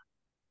 Phil?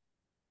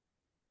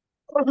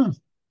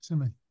 Excuse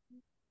me.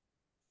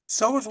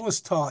 So it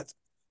was taught,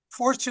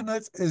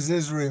 fortunate is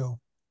Israel,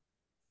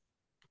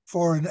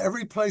 for in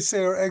every place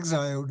they are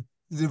exiled,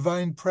 the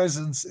divine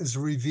presence is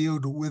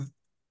revealed with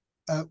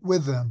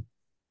them.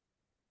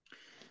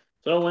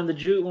 So when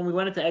we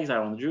went into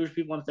exile, when the Jewish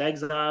people went into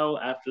exile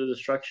after the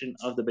destruction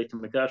of the Beit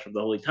HaMikdash, of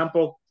the Holy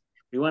Temple,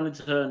 we went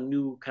into a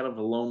new kind of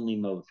a lonely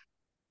mode,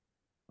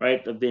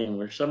 right? Of being,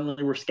 we're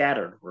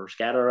scattered. We're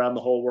scattered around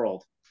the whole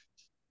world.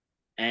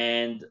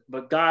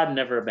 But God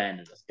never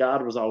abandoned us.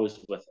 God was always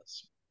with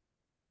us,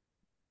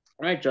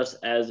 right? Just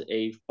as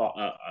a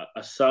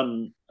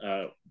son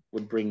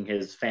would bring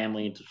his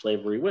family into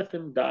slavery with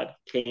him, God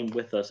came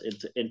with us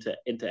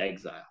into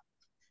exile.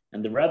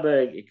 And the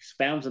Rebbe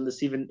expounds on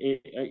this even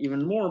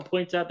more and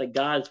points out that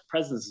God's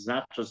presence is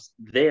not just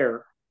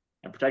there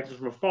and protects us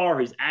from afar,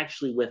 he's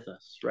actually with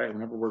us, right?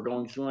 Whenever we're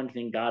going through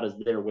anything, God is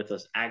there with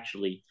us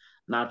actually,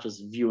 not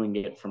just viewing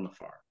it from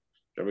afar.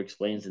 The Rebbe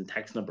explains in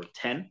text number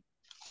 10,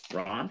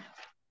 Ron.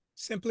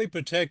 Simply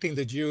protecting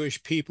the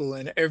Jewish people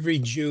and every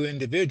Jew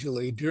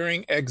individually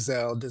during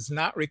exile does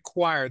not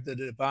require the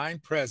divine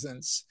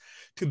presence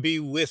to be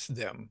with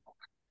them.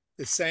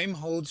 The same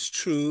holds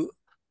true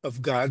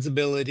of God's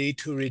ability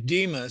to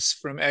redeem us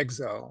from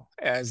exile,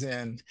 as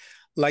in,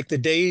 like the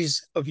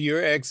days of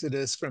your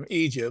exodus from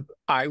Egypt,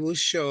 I will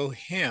show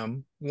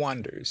him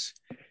wonders.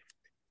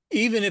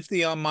 Even if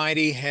the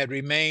Almighty had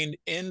remained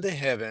in the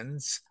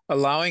heavens,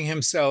 allowing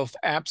himself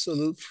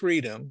absolute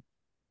freedom,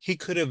 he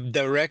could have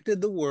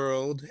directed the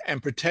world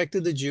and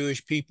protected the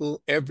Jewish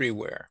people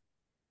everywhere.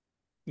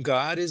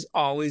 God is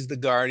always the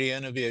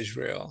guardian of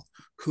Israel,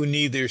 who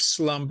neither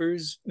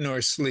slumbers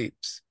nor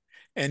sleeps,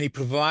 and he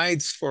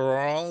provides for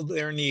all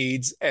their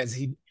needs as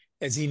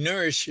he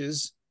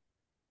nourishes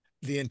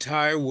the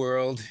entire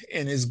world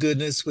in his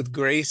goodness with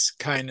grace,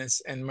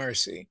 kindness, and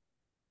mercy.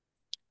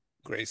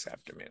 Grace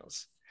after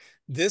meals.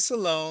 This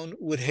alone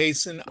would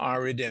hasten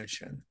our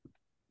redemption.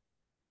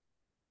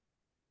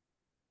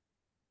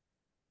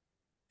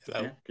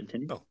 Hello? Yeah,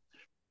 continue.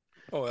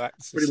 Oh,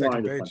 that's the pretty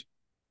second page.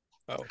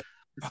 Oh.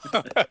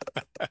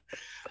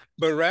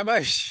 But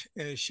Rabbi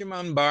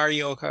Shimon Bar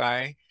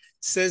Yochai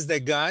says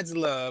that God's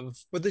love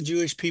for the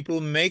Jewish people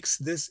makes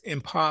this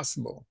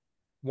impossible.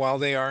 While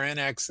they are in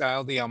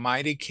exile, the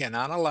Almighty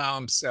cannot allow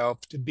himself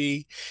to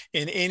be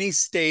in any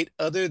state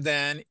other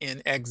than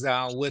in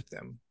exile with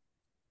them.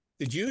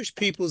 The Jewish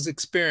people's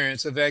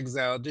experience of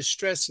exile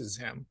distresses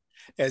him,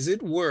 as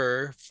it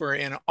were, for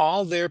in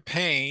all their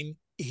pain,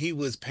 he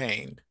was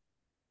pained,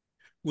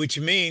 which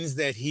means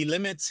that he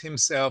limits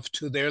himself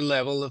to their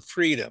level of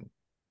freedom.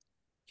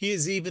 He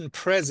is even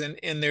present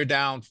in their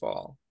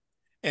downfall,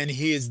 and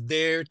he is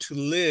there to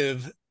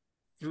live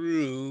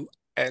through,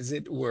 as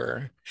it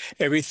were,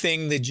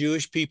 everything the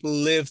Jewish people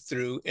lived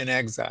through in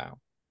exile.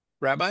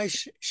 Rabbi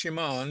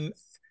Shimon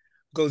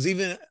goes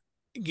even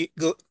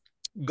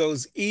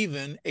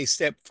a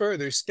step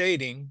further,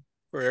 stating,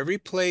 for every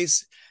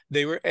place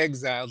they were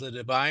exiled, the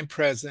divine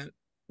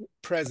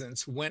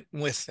presence went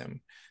with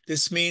them.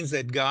 This means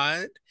that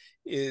God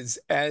is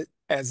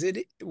as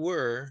it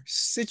were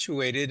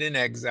situated in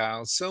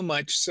exile, so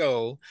much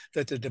so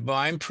that the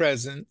divine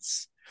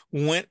presence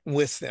went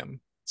with them,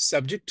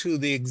 subject to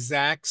the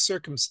exact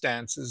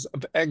circumstances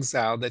of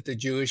exile that the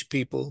Jewish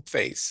people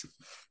face.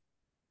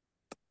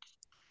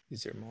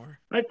 Is there more?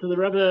 Right. So the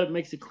Rebbe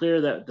makes it clear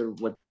that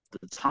what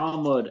the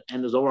Talmud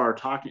and the Zohar are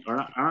talking are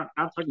not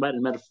talking about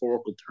in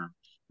metaphorical terms.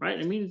 Right.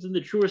 It means in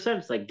the truer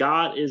sense, like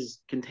God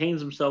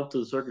contains himself to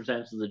the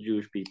circumstances of the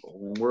Jewish people.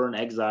 When we're in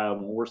exile,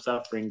 when we're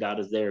suffering,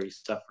 God is there.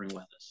 He's suffering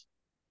with us.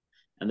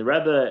 And the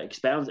Rebbe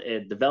expounds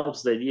it,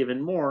 develops the idea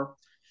even more,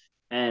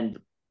 and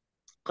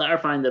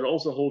clarifying that it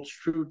also holds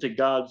true to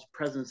God's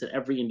presence in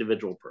every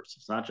individual person.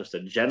 It's not just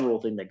a general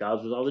thing that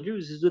God's with all the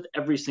Jews, he's with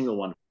every single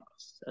one of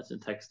us. That's in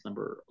text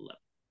number 11.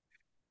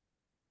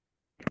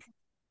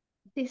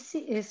 This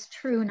is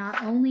true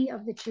not only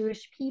of the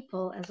Jewish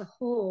people as a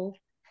whole,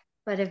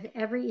 but of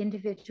every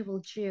individual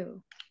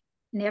Jew.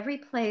 In every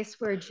place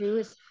where a Jew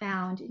is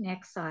found in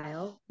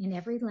exile, in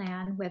every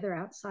land, whether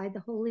outside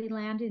the Holy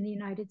Land in the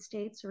United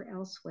States or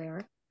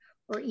elsewhere,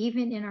 or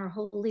even in our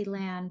Holy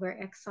Land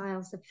where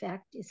exile's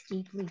effect is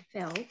deeply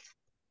felt,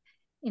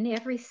 in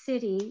every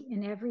city,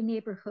 in every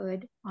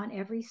neighborhood, on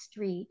every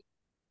street,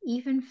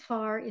 even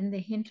far in the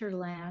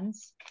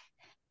hinterlands,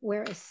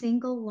 where a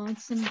single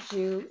lonesome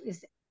Jew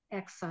is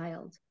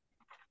exiled.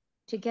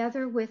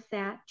 Together with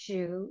that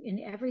Jew, in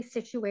every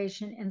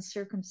situation and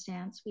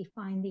circumstance, we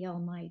find the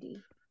Almighty.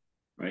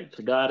 Right?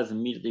 So God is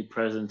immediately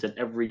present in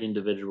every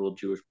individual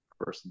Jewish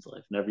person's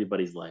life, in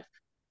everybody's life.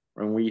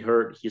 When we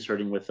hurt, he's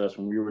hurting with us.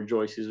 When we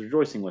rejoice, he's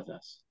rejoicing with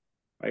us.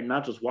 Right?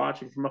 Not just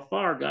watching from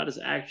afar, God is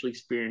actually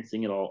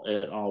experiencing it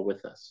all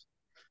with us.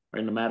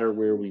 Right? No matter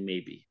where we may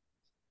be.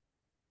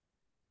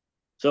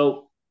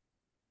 So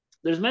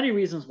there's many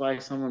reasons why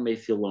someone may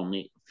feel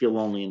lonely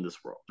in this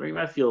world. Right? You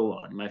might feel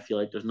alone. You might feel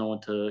like there's no one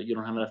you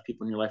don't have enough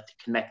people in your life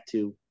to connect to.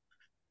 You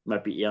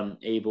might be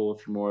unable,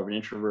 if you're more of an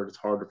introvert, it's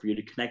harder for you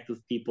to connect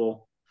with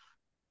people.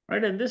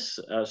 Right? And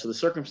so the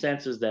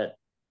circumstances that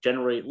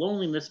generate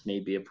loneliness may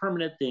be a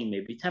permanent thing,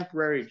 may be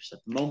temporary, just at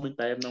the moment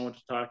I have no one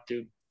to talk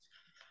to.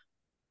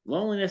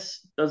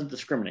 Loneliness doesn't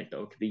discriminate,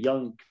 though. It could be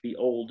young, it could be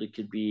old, it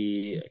could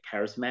be a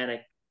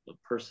charismatic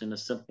person, a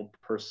simple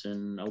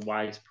person, a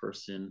wise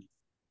person,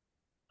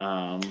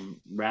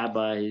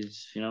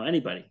 rabbis,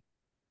 anybody.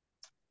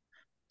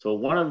 So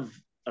one of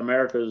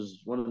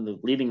the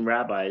leading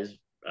rabbis,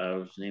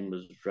 his name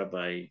was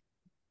Rabbi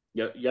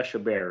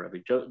Yeshaber, Rabbi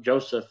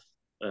Joseph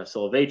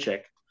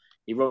Soloveitchik.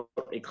 He wrote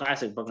a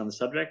classic book on the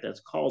subject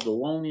that's called The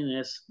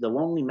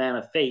Lonely Man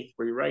of Faith,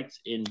 where he writes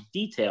in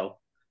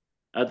detail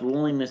the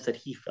loneliness that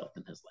he felt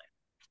in his life.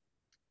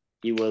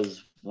 He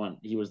was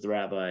the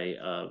rabbi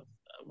of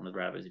one of the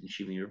rabbis in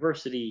Yeshiva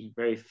University,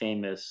 very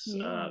famous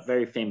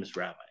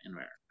rabbi in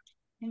America.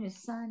 And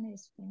his son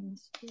is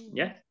famous too.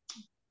 Yeah.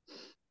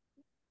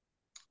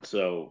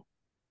 So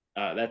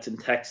that's in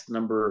text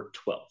number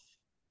 12.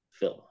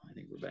 Phil, I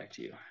think we're back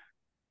to you.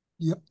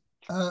 Yep.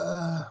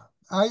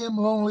 I am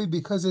lonely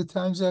because at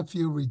times I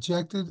feel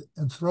rejected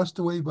and thrust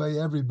away by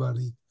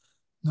everybody,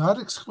 not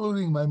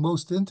excluding my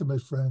most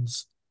intimate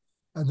friends.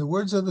 And the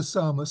words of the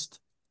psalmist,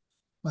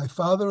 "My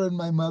father and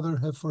my mother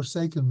have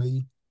forsaken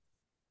me,"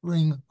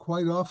 ring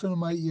quite often in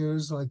my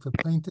ears like the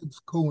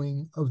plaintive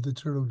cooing of the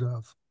turtle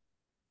dove.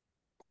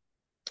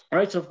 All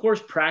right, so of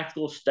course,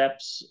 practical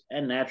steps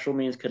and natural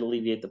means could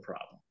alleviate the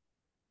problem,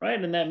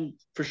 right? And then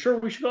for sure,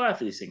 we should go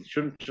after these things.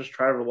 Shouldn't just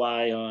try to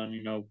rely on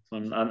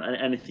on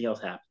anything else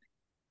happening.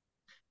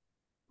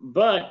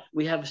 But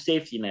we have a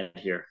safety net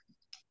here.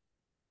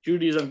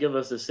 Judaism gives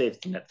us a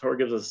safety net. Torah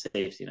gives us a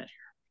safety net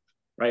here,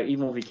 right?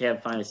 Even if we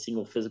can't find a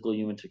single physical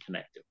human to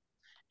connect to.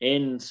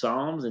 In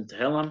Psalms and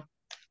Tehillim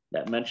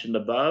that mentioned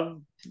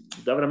above,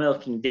 David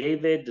HaMelech, King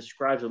David,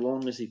 describes the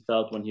loneliness he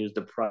felt when he was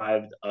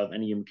deprived of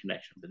any human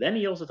connection. But then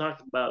he also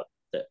talked about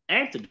the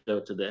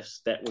antidote to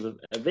this that was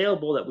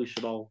available that we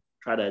should all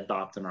try to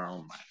adopt in our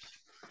own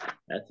lives.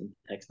 That's in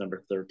text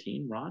number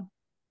 13. Ron?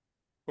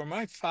 For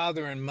my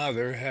father and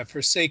mother have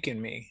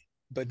forsaken me,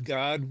 but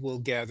God will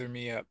gather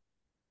me up.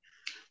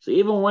 So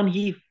even when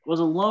he was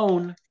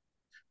alone,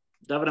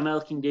 David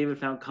HaMelech, King David,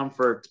 found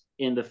comfort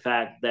in the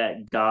fact that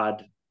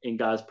in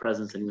God's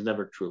presence, and he was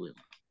never truly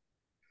alone.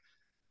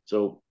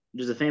 So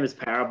there's a famous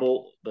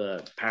parable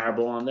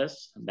on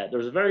this, that there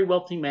was a very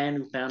wealthy man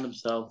who found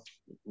himself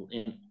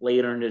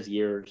later in his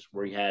years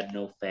where he had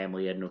no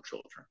family, he had no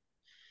children.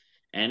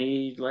 And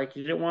he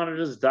didn't want to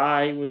just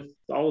die with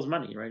all his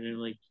money, right?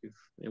 And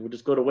it would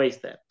just go to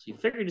waste then. So he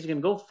figured he's going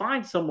to go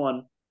find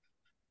someone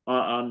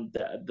find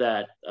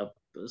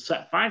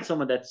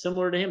someone that's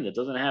similar to him, that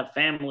doesn't have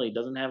family,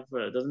 doesn't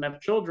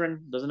have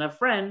children, doesn't have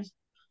friends,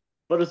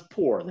 but is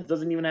poor, that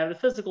doesn't even have the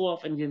physical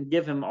wealth, and can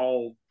give him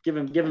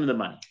the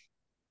money.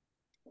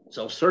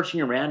 So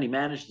searching around, he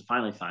managed to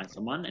finally find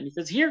someone, and he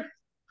says, "Here,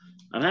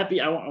 I'm happy.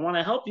 I want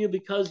to help you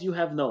because you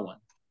have no one."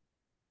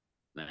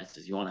 And I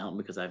says, "You want to help me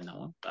because I have no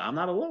one? But I'm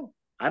not alone.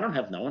 I don't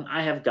have no one.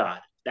 I have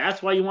God.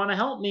 That's why you want to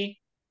help me.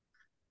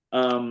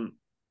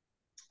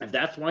 If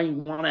that's why you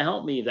want to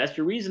help me, if that's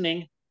your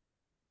reasoning,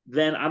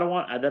 then I don't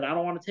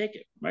want to take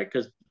it, right?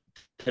 Because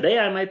today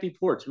I might be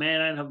poor. Today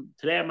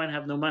I might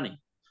have no money.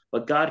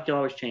 But God can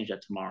always change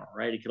that tomorrow,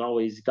 right?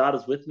 God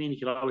is with me and he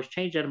can always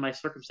change that, and my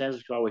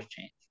circumstances can always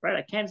change, right?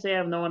 I can't say I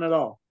have no one at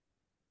all.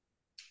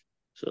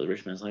 So the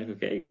rich man's like,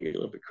 okay, you're a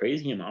little bit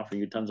crazy. I'm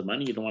offering you tons of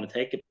money. You don't want to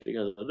take it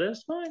because of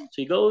this. Fine. So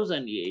he goes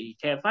and he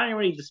can't find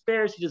anyone. He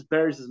despairs. He just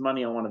buries his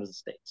money on one of his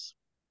estates.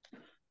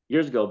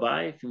 Years go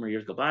by, a few more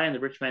years go by, and the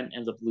rich man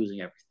ends up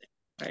losing everything.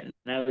 Right? And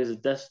now he's a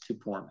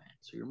destitute poor man.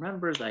 So he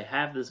remembers, I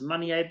have this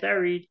money I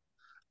buried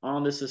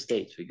on this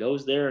estate. So he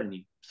goes there and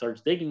he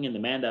starts digging, and the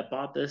man that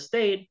bought the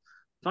estate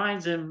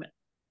finds him,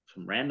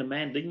 some random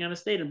man digging on a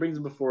estate, and brings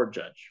him before a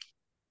judge.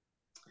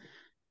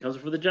 He comes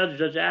before the judge. The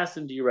judge asks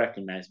him, do you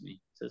recognize me?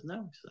 He says,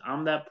 no. He says,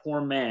 I'm that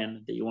poor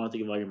man that you wanted to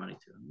give all your money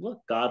to. And look,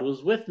 God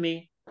was with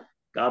me.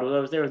 God was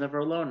always there. I was never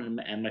alone.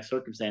 And my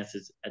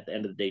circumstances at the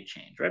end of the day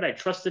changed, right? I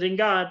trusted in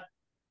God.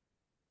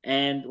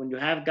 And when you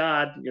have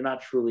God, you're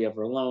not truly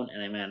ever alone.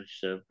 And I managed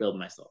to build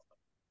myself up.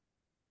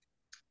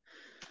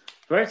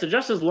 Right? So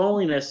just as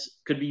loneliness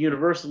could be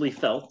universally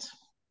felt,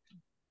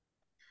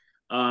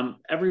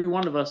 every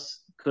one of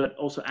us could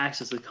also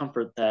access this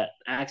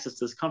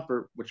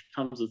comfort, which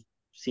comes with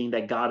seeing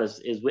that God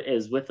is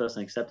with us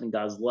and accepting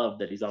God's love,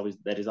 that He's always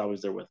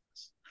there with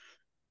us.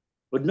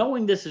 But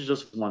knowing this is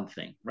just one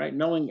thing, right?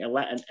 Knowing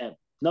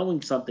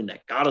something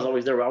that God is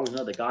always there. We always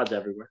know that God's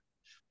everywhere.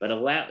 But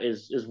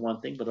is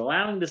one thing. But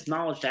allowing this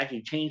knowledge to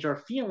actually change our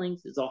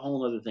feelings is a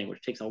whole other thing,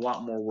 which takes a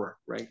lot more work,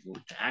 right?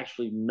 To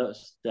actually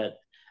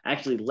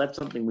let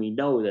something we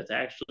know that's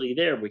actually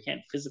there, we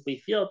can't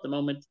physically feel at the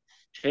moment,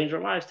 change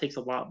our lives takes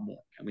a lot more.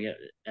 And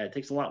it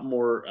takes a lot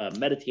more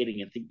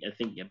meditating and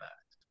thinking about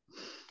it.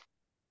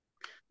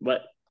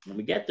 But when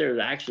we get there, it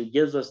actually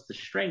gives us the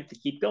strength to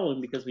keep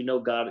going because we know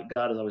God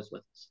is always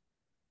with us.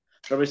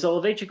 Rabbi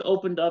Soloveitchik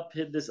opened up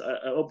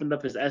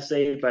his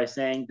essay by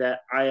saying that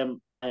I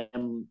am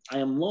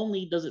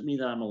lonely doesn't mean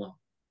that I'm alone.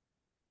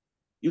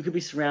 You could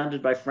be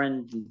surrounded by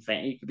friends and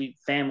family. You could be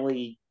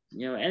family,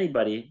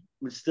 anybody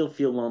would still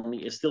feel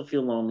lonely. Still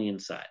feel lonely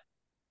inside,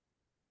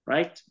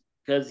 right?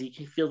 Because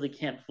he feels he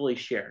can't fully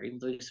share, even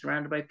though he's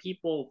surrounded by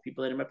people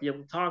that he might be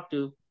able to talk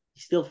to.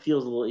 He still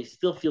feels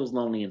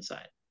lonely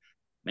inside.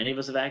 Many of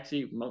us have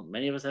actually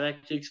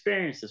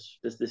experienced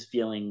this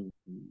feeling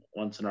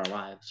once in our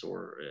lives,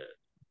 or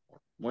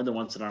more than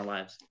once in our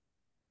lives.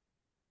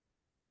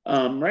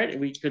 Right?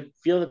 We could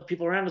feel that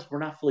people around us were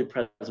not fully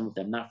present with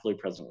them, not fully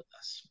present with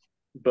us.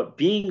 But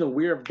being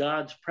aware of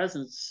God's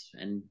presence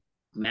and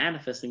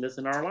manifesting this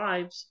in our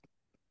lives,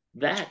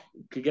 that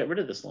could get rid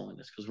of this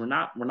loneliness, because we're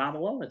not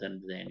alone at the end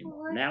of the day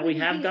anymore. Well, now we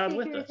have God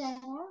with us.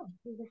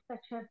 He was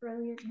such a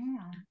brilliant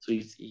man. So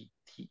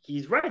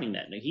he's writing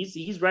that.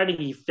 He's writing.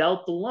 He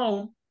felt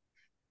alone,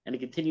 and it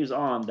continues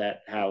on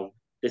that how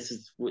this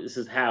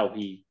is how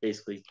he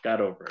basically got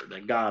over it.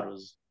 That God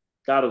was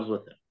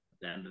with him at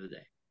the end of the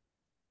day.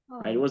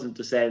 Oh. Right? It wasn't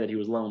to say that he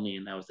was lonely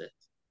and that was it.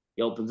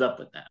 He opens up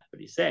with that,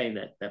 but he's saying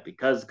that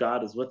because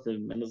God is with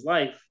him in his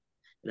life,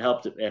 it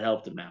helped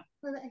him out.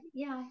 Well,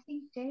 yeah, I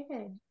think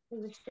David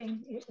was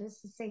saying it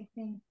was the same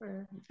thing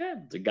for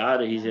the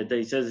God. He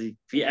says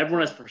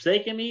everyone has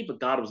forsaken me, but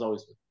God was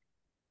always with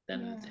me at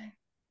the end of the day.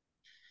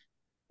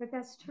 But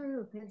that's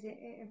true, because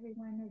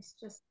everyone is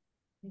just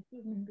a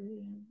human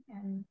being,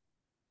 and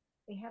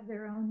they have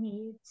their own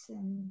needs,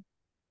 and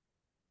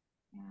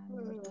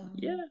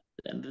at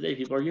the end of the day,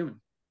 people are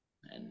human.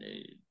 And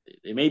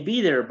they may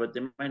be there, but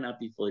they might not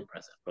be fully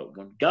present. But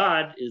when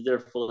God is there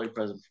fully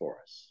present for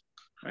us,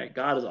 right?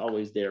 God is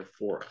always there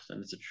for us.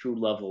 And it's a true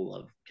level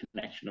of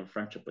connection, of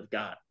friendship with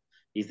God.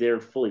 He's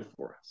there fully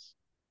for us.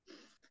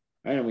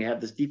 Right? And we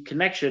have this deep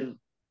connection.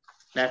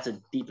 That's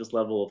the deepest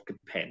level of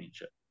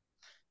companionship.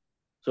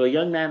 So a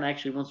young man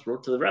actually once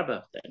wrote to the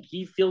Rebbe that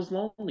he feels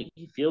lonely.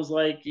 He feels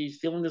like he's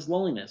feeling this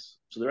loneliness.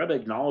 So the Rebbe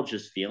acknowledged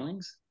his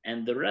feelings,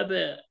 and the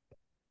Rebbe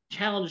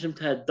challenged him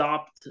to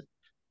adopt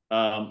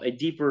a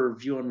deeper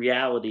view on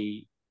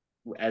reality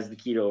as the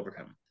key to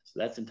overcoming. So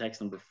that's in text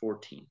number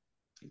 14.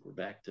 I think we're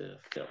back to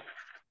Phil.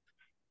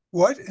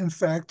 What, in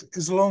fact,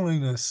 is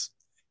loneliness?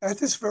 At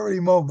this very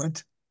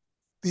moment,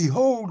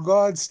 behold,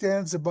 God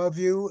stands above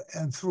you,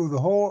 and through the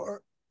whole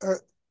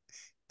earth,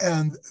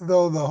 and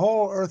though the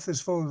whole earth is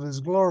full of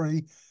his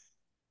glory,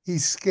 he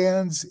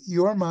scans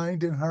your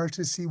mind and heart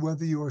to see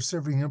whether you are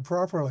serving him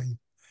properly,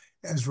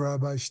 as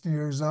Rabbi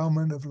Shneur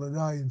Zalman of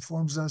Ladai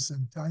informs us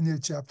in Tanya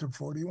chapter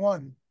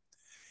 41.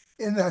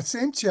 In that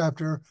same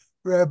chapter,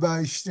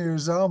 Rabbi Shneur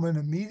Zalman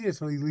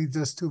immediately leads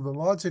us to the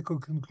logical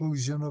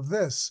conclusion of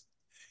this.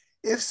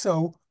 If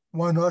so,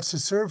 one ought to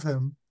serve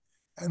him,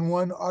 and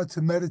one ought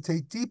to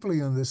meditate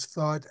deeply on this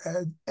thought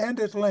and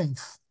at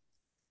length,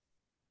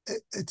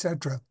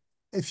 etc.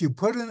 If you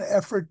put an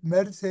effort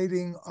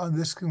meditating on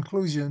this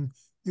conclusion,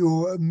 you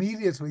will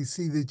immediately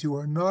see that you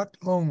are not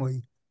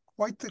lonely,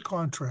 quite the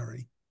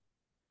contrary.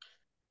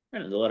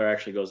 And the letter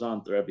actually goes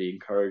on. The Rebbe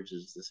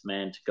encourages this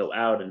man to go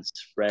out and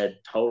spread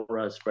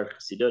Torah, spread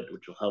Chassidut,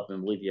 which will help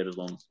him alleviate his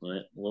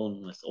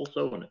loneliness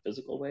also in a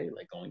physical way,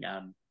 like going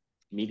out and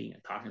meeting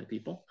and talking to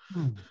people.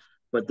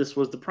 But this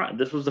was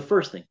the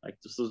first thing. Like,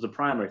 this was the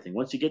primary thing.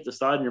 Once you get this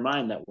thought in your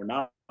mind that we're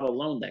not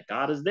alone, that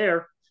God is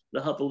there,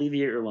 it'll help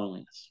alleviate your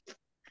loneliness.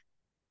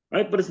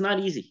 Right? But it's not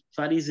easy. It's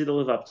not easy to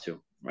live up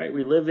to. Right?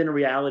 We live in a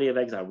reality of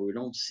exile where we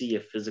don't see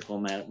a physical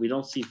man, we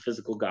don't see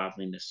physical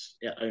godliness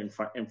in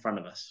front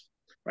of us.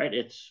 Right?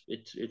 It's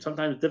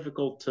sometimes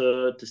difficult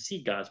to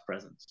see God's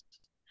presence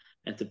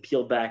and to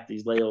peel back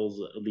these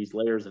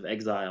layers of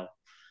exile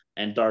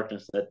and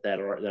darkness that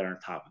are on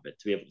top of it,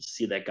 to be able to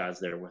see that God's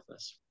there with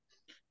us.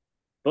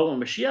 But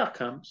when Mashiach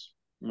comes,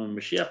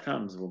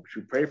 which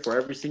we pray for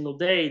every single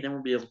day, then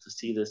we'll be able to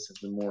see this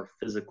in a more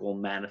physical,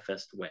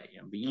 manifest way.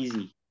 It'll be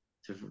easy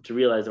to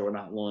realize that we're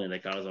not lonely,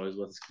 that God is always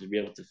with us, because we'll be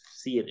able to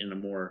see it in a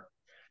more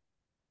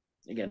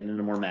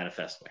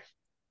manifest way.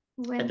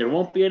 And there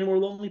won't be any more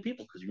lonely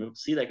people, because you'll be able to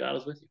see that God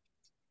is with you.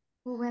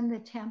 When the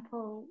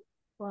temple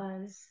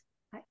was,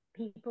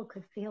 people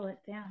could feel it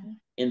then.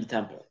 In the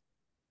temple.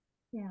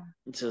 Yeah.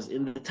 It says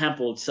in the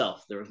temple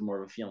itself, there was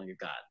more of a feeling of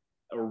God.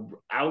 Or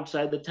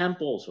outside the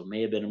temple, so it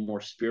may have been a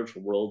more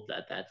spiritual world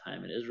at that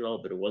time in Israel,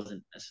 but it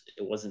wasn't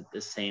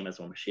the same as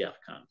when Mashiach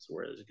comes,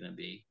 where there's going to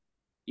be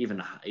even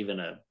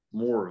a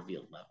more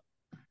revealed level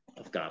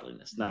of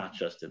godliness, not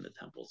just in the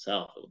temple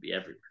itself. It'll be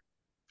everywhere.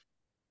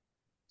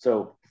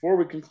 So before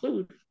we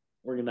conclude,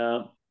 we'd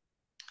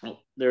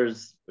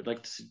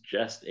like to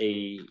suggest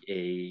a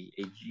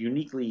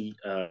uniquely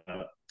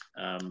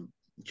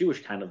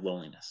Jewish kind of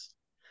loneliness.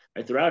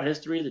 Right, throughout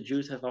history, the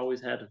Jews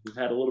we've had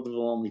a little bit of a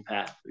lonely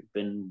path. We've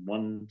been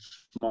one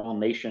small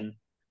nation,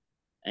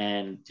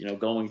 and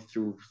going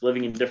through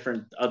living in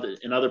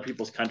other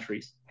people's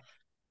countries.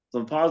 So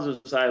on the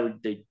positive side,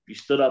 we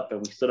stood up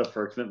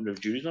for our commitment of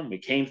Judaism. We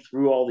came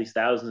through all these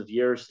thousands of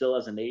years still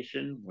as a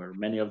nation, where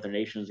many other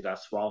nations got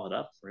swallowed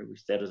up. Right, we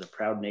stayed as a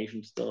proud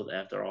nation still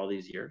after all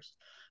these years,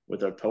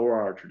 with our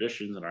Torah, our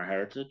traditions, and our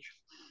heritage.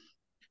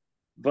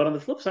 But on the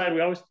flip side,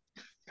 we always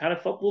kind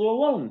of felt a little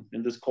alone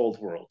in this cold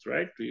world,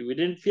 right? We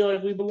didn't feel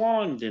like we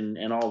belonged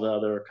in all the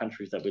other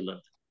countries that we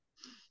lived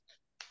in.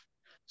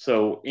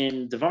 So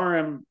in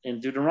Devarim, in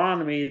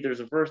Deuteronomy,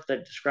 there's a verse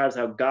that describes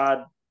how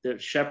God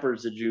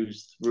shepherds the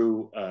Jews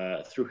through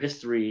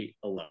history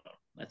alone.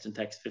 That's in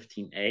text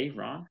 15a,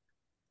 Ron.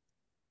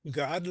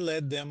 God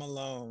led them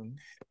alone,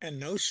 and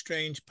no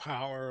strange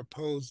power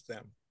opposed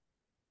them.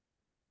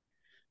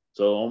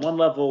 So on one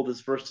level,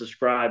 this verse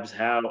describes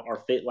how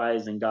our fate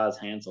lies in God's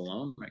hands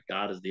alone. Right?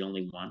 God is the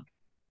only one.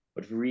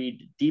 But if we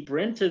read deeper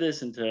into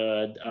this, on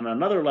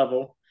another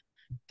level,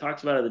 it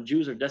talks about how the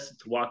Jews are destined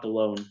to walk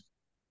alone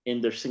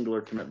in their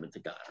singular commitment to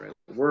God. Right?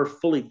 We're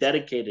fully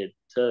dedicated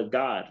to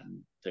God,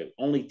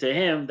 only to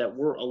Him, that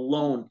we're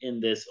alone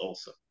in this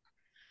also.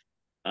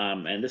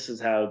 And this is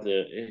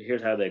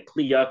here's how the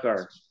Kli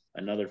Yakar,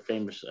 another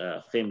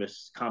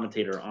famous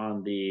commentator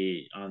on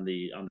the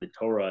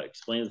Torah,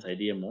 explains this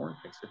idea more.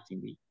 Text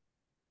 15b.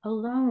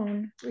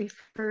 Alone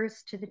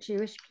refers to the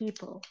Jewish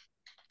people,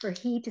 for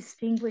He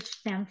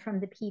distinguished them from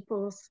the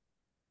peoples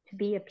to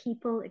be a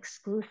people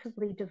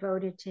exclusively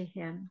devoted to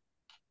Him.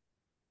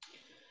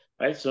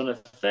 Right. So in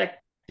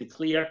effect, the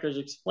Kli Yakar is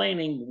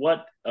explaining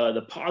what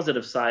the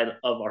positive side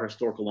of our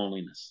historical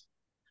loneliness.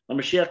 When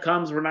Mashiach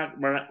comes, we're not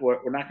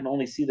going to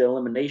only see the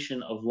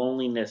elimination of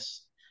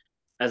loneliness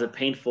as a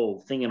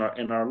painful thing in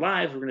our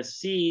lives. We're going to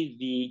see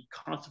the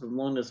concept of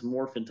loneliness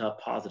morph into a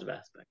positive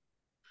aspect,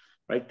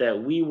 right?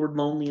 That we were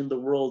lonely in the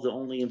world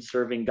only in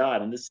serving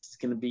God, and this is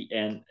going to be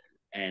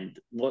and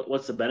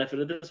what's the benefit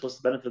of this? What's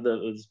the benefit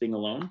of this being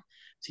alone?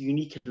 It's a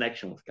unique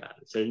connection with God.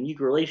 It's a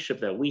unique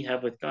relationship that we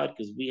have with God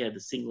because we had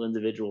the single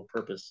individual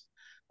purpose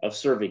of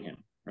serving Him.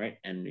 Right.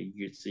 And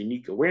it's a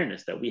unique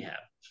awareness that we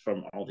have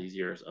from all these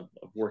years of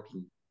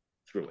working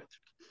through it.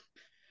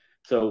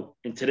 So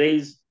in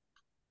today's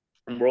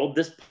world,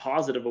 this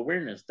positive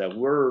awareness that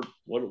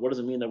what does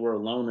it mean that we're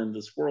alone in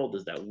this world,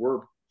 is that we're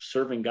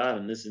serving God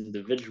in this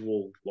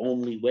individual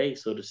lonely way,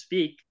 so to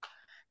speak,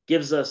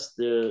 gives us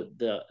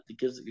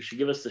should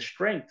give us the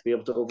strength to be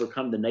able to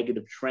overcome the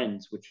negative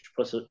trends which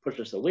push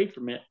us away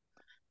from it,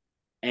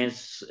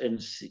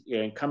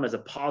 and come as a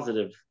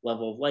positive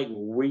level of light,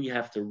 where we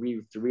have to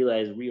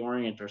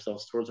reorient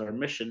ourselves towards our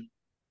mission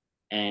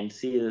and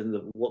see it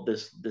in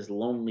this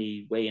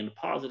lonely way in the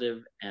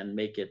positive, and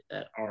make it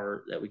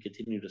that we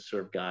continue to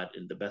serve God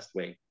in the best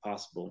way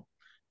possible,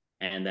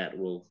 and that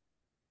will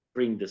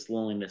bring this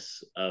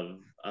loneliness of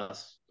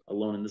us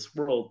alone in this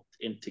world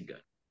into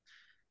good.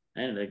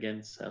 And again,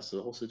 it has to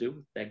also do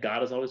with that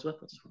God is always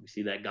with us. When we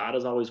see that God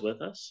is always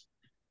with us,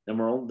 then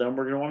we're going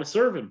to want to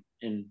serve Him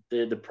in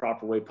the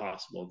proper way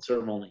possible, and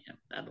serve only Him.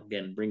 That'll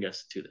again bring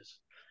us to this.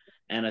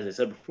 And as I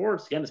said before,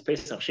 it's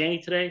Pesach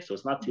Sheni today, so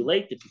it's not too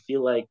late if you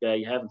feel like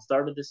you haven't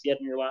started this yet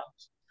in your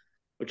lives,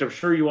 which I'm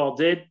sure you all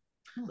did.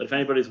 But if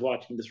anybody's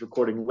watching this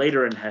recording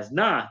later and has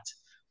not,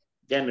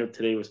 again,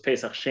 today was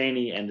Pesach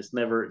Sheni, and it's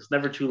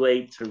never too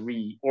late to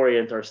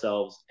reorient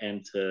ourselves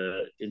and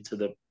into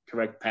the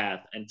correct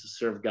path, and to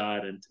serve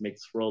God, and to make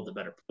this world a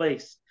better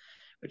place,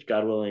 which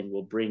God willing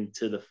will bring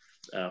to the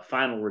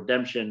final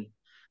redemption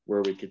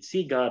where we could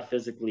see God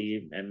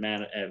physically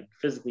and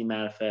physically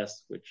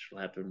manifest, which will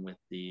happen with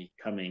the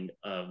coming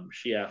of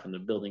Mashiach and the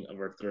building of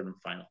our third and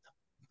final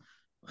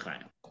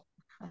temple.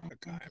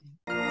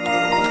 Okay.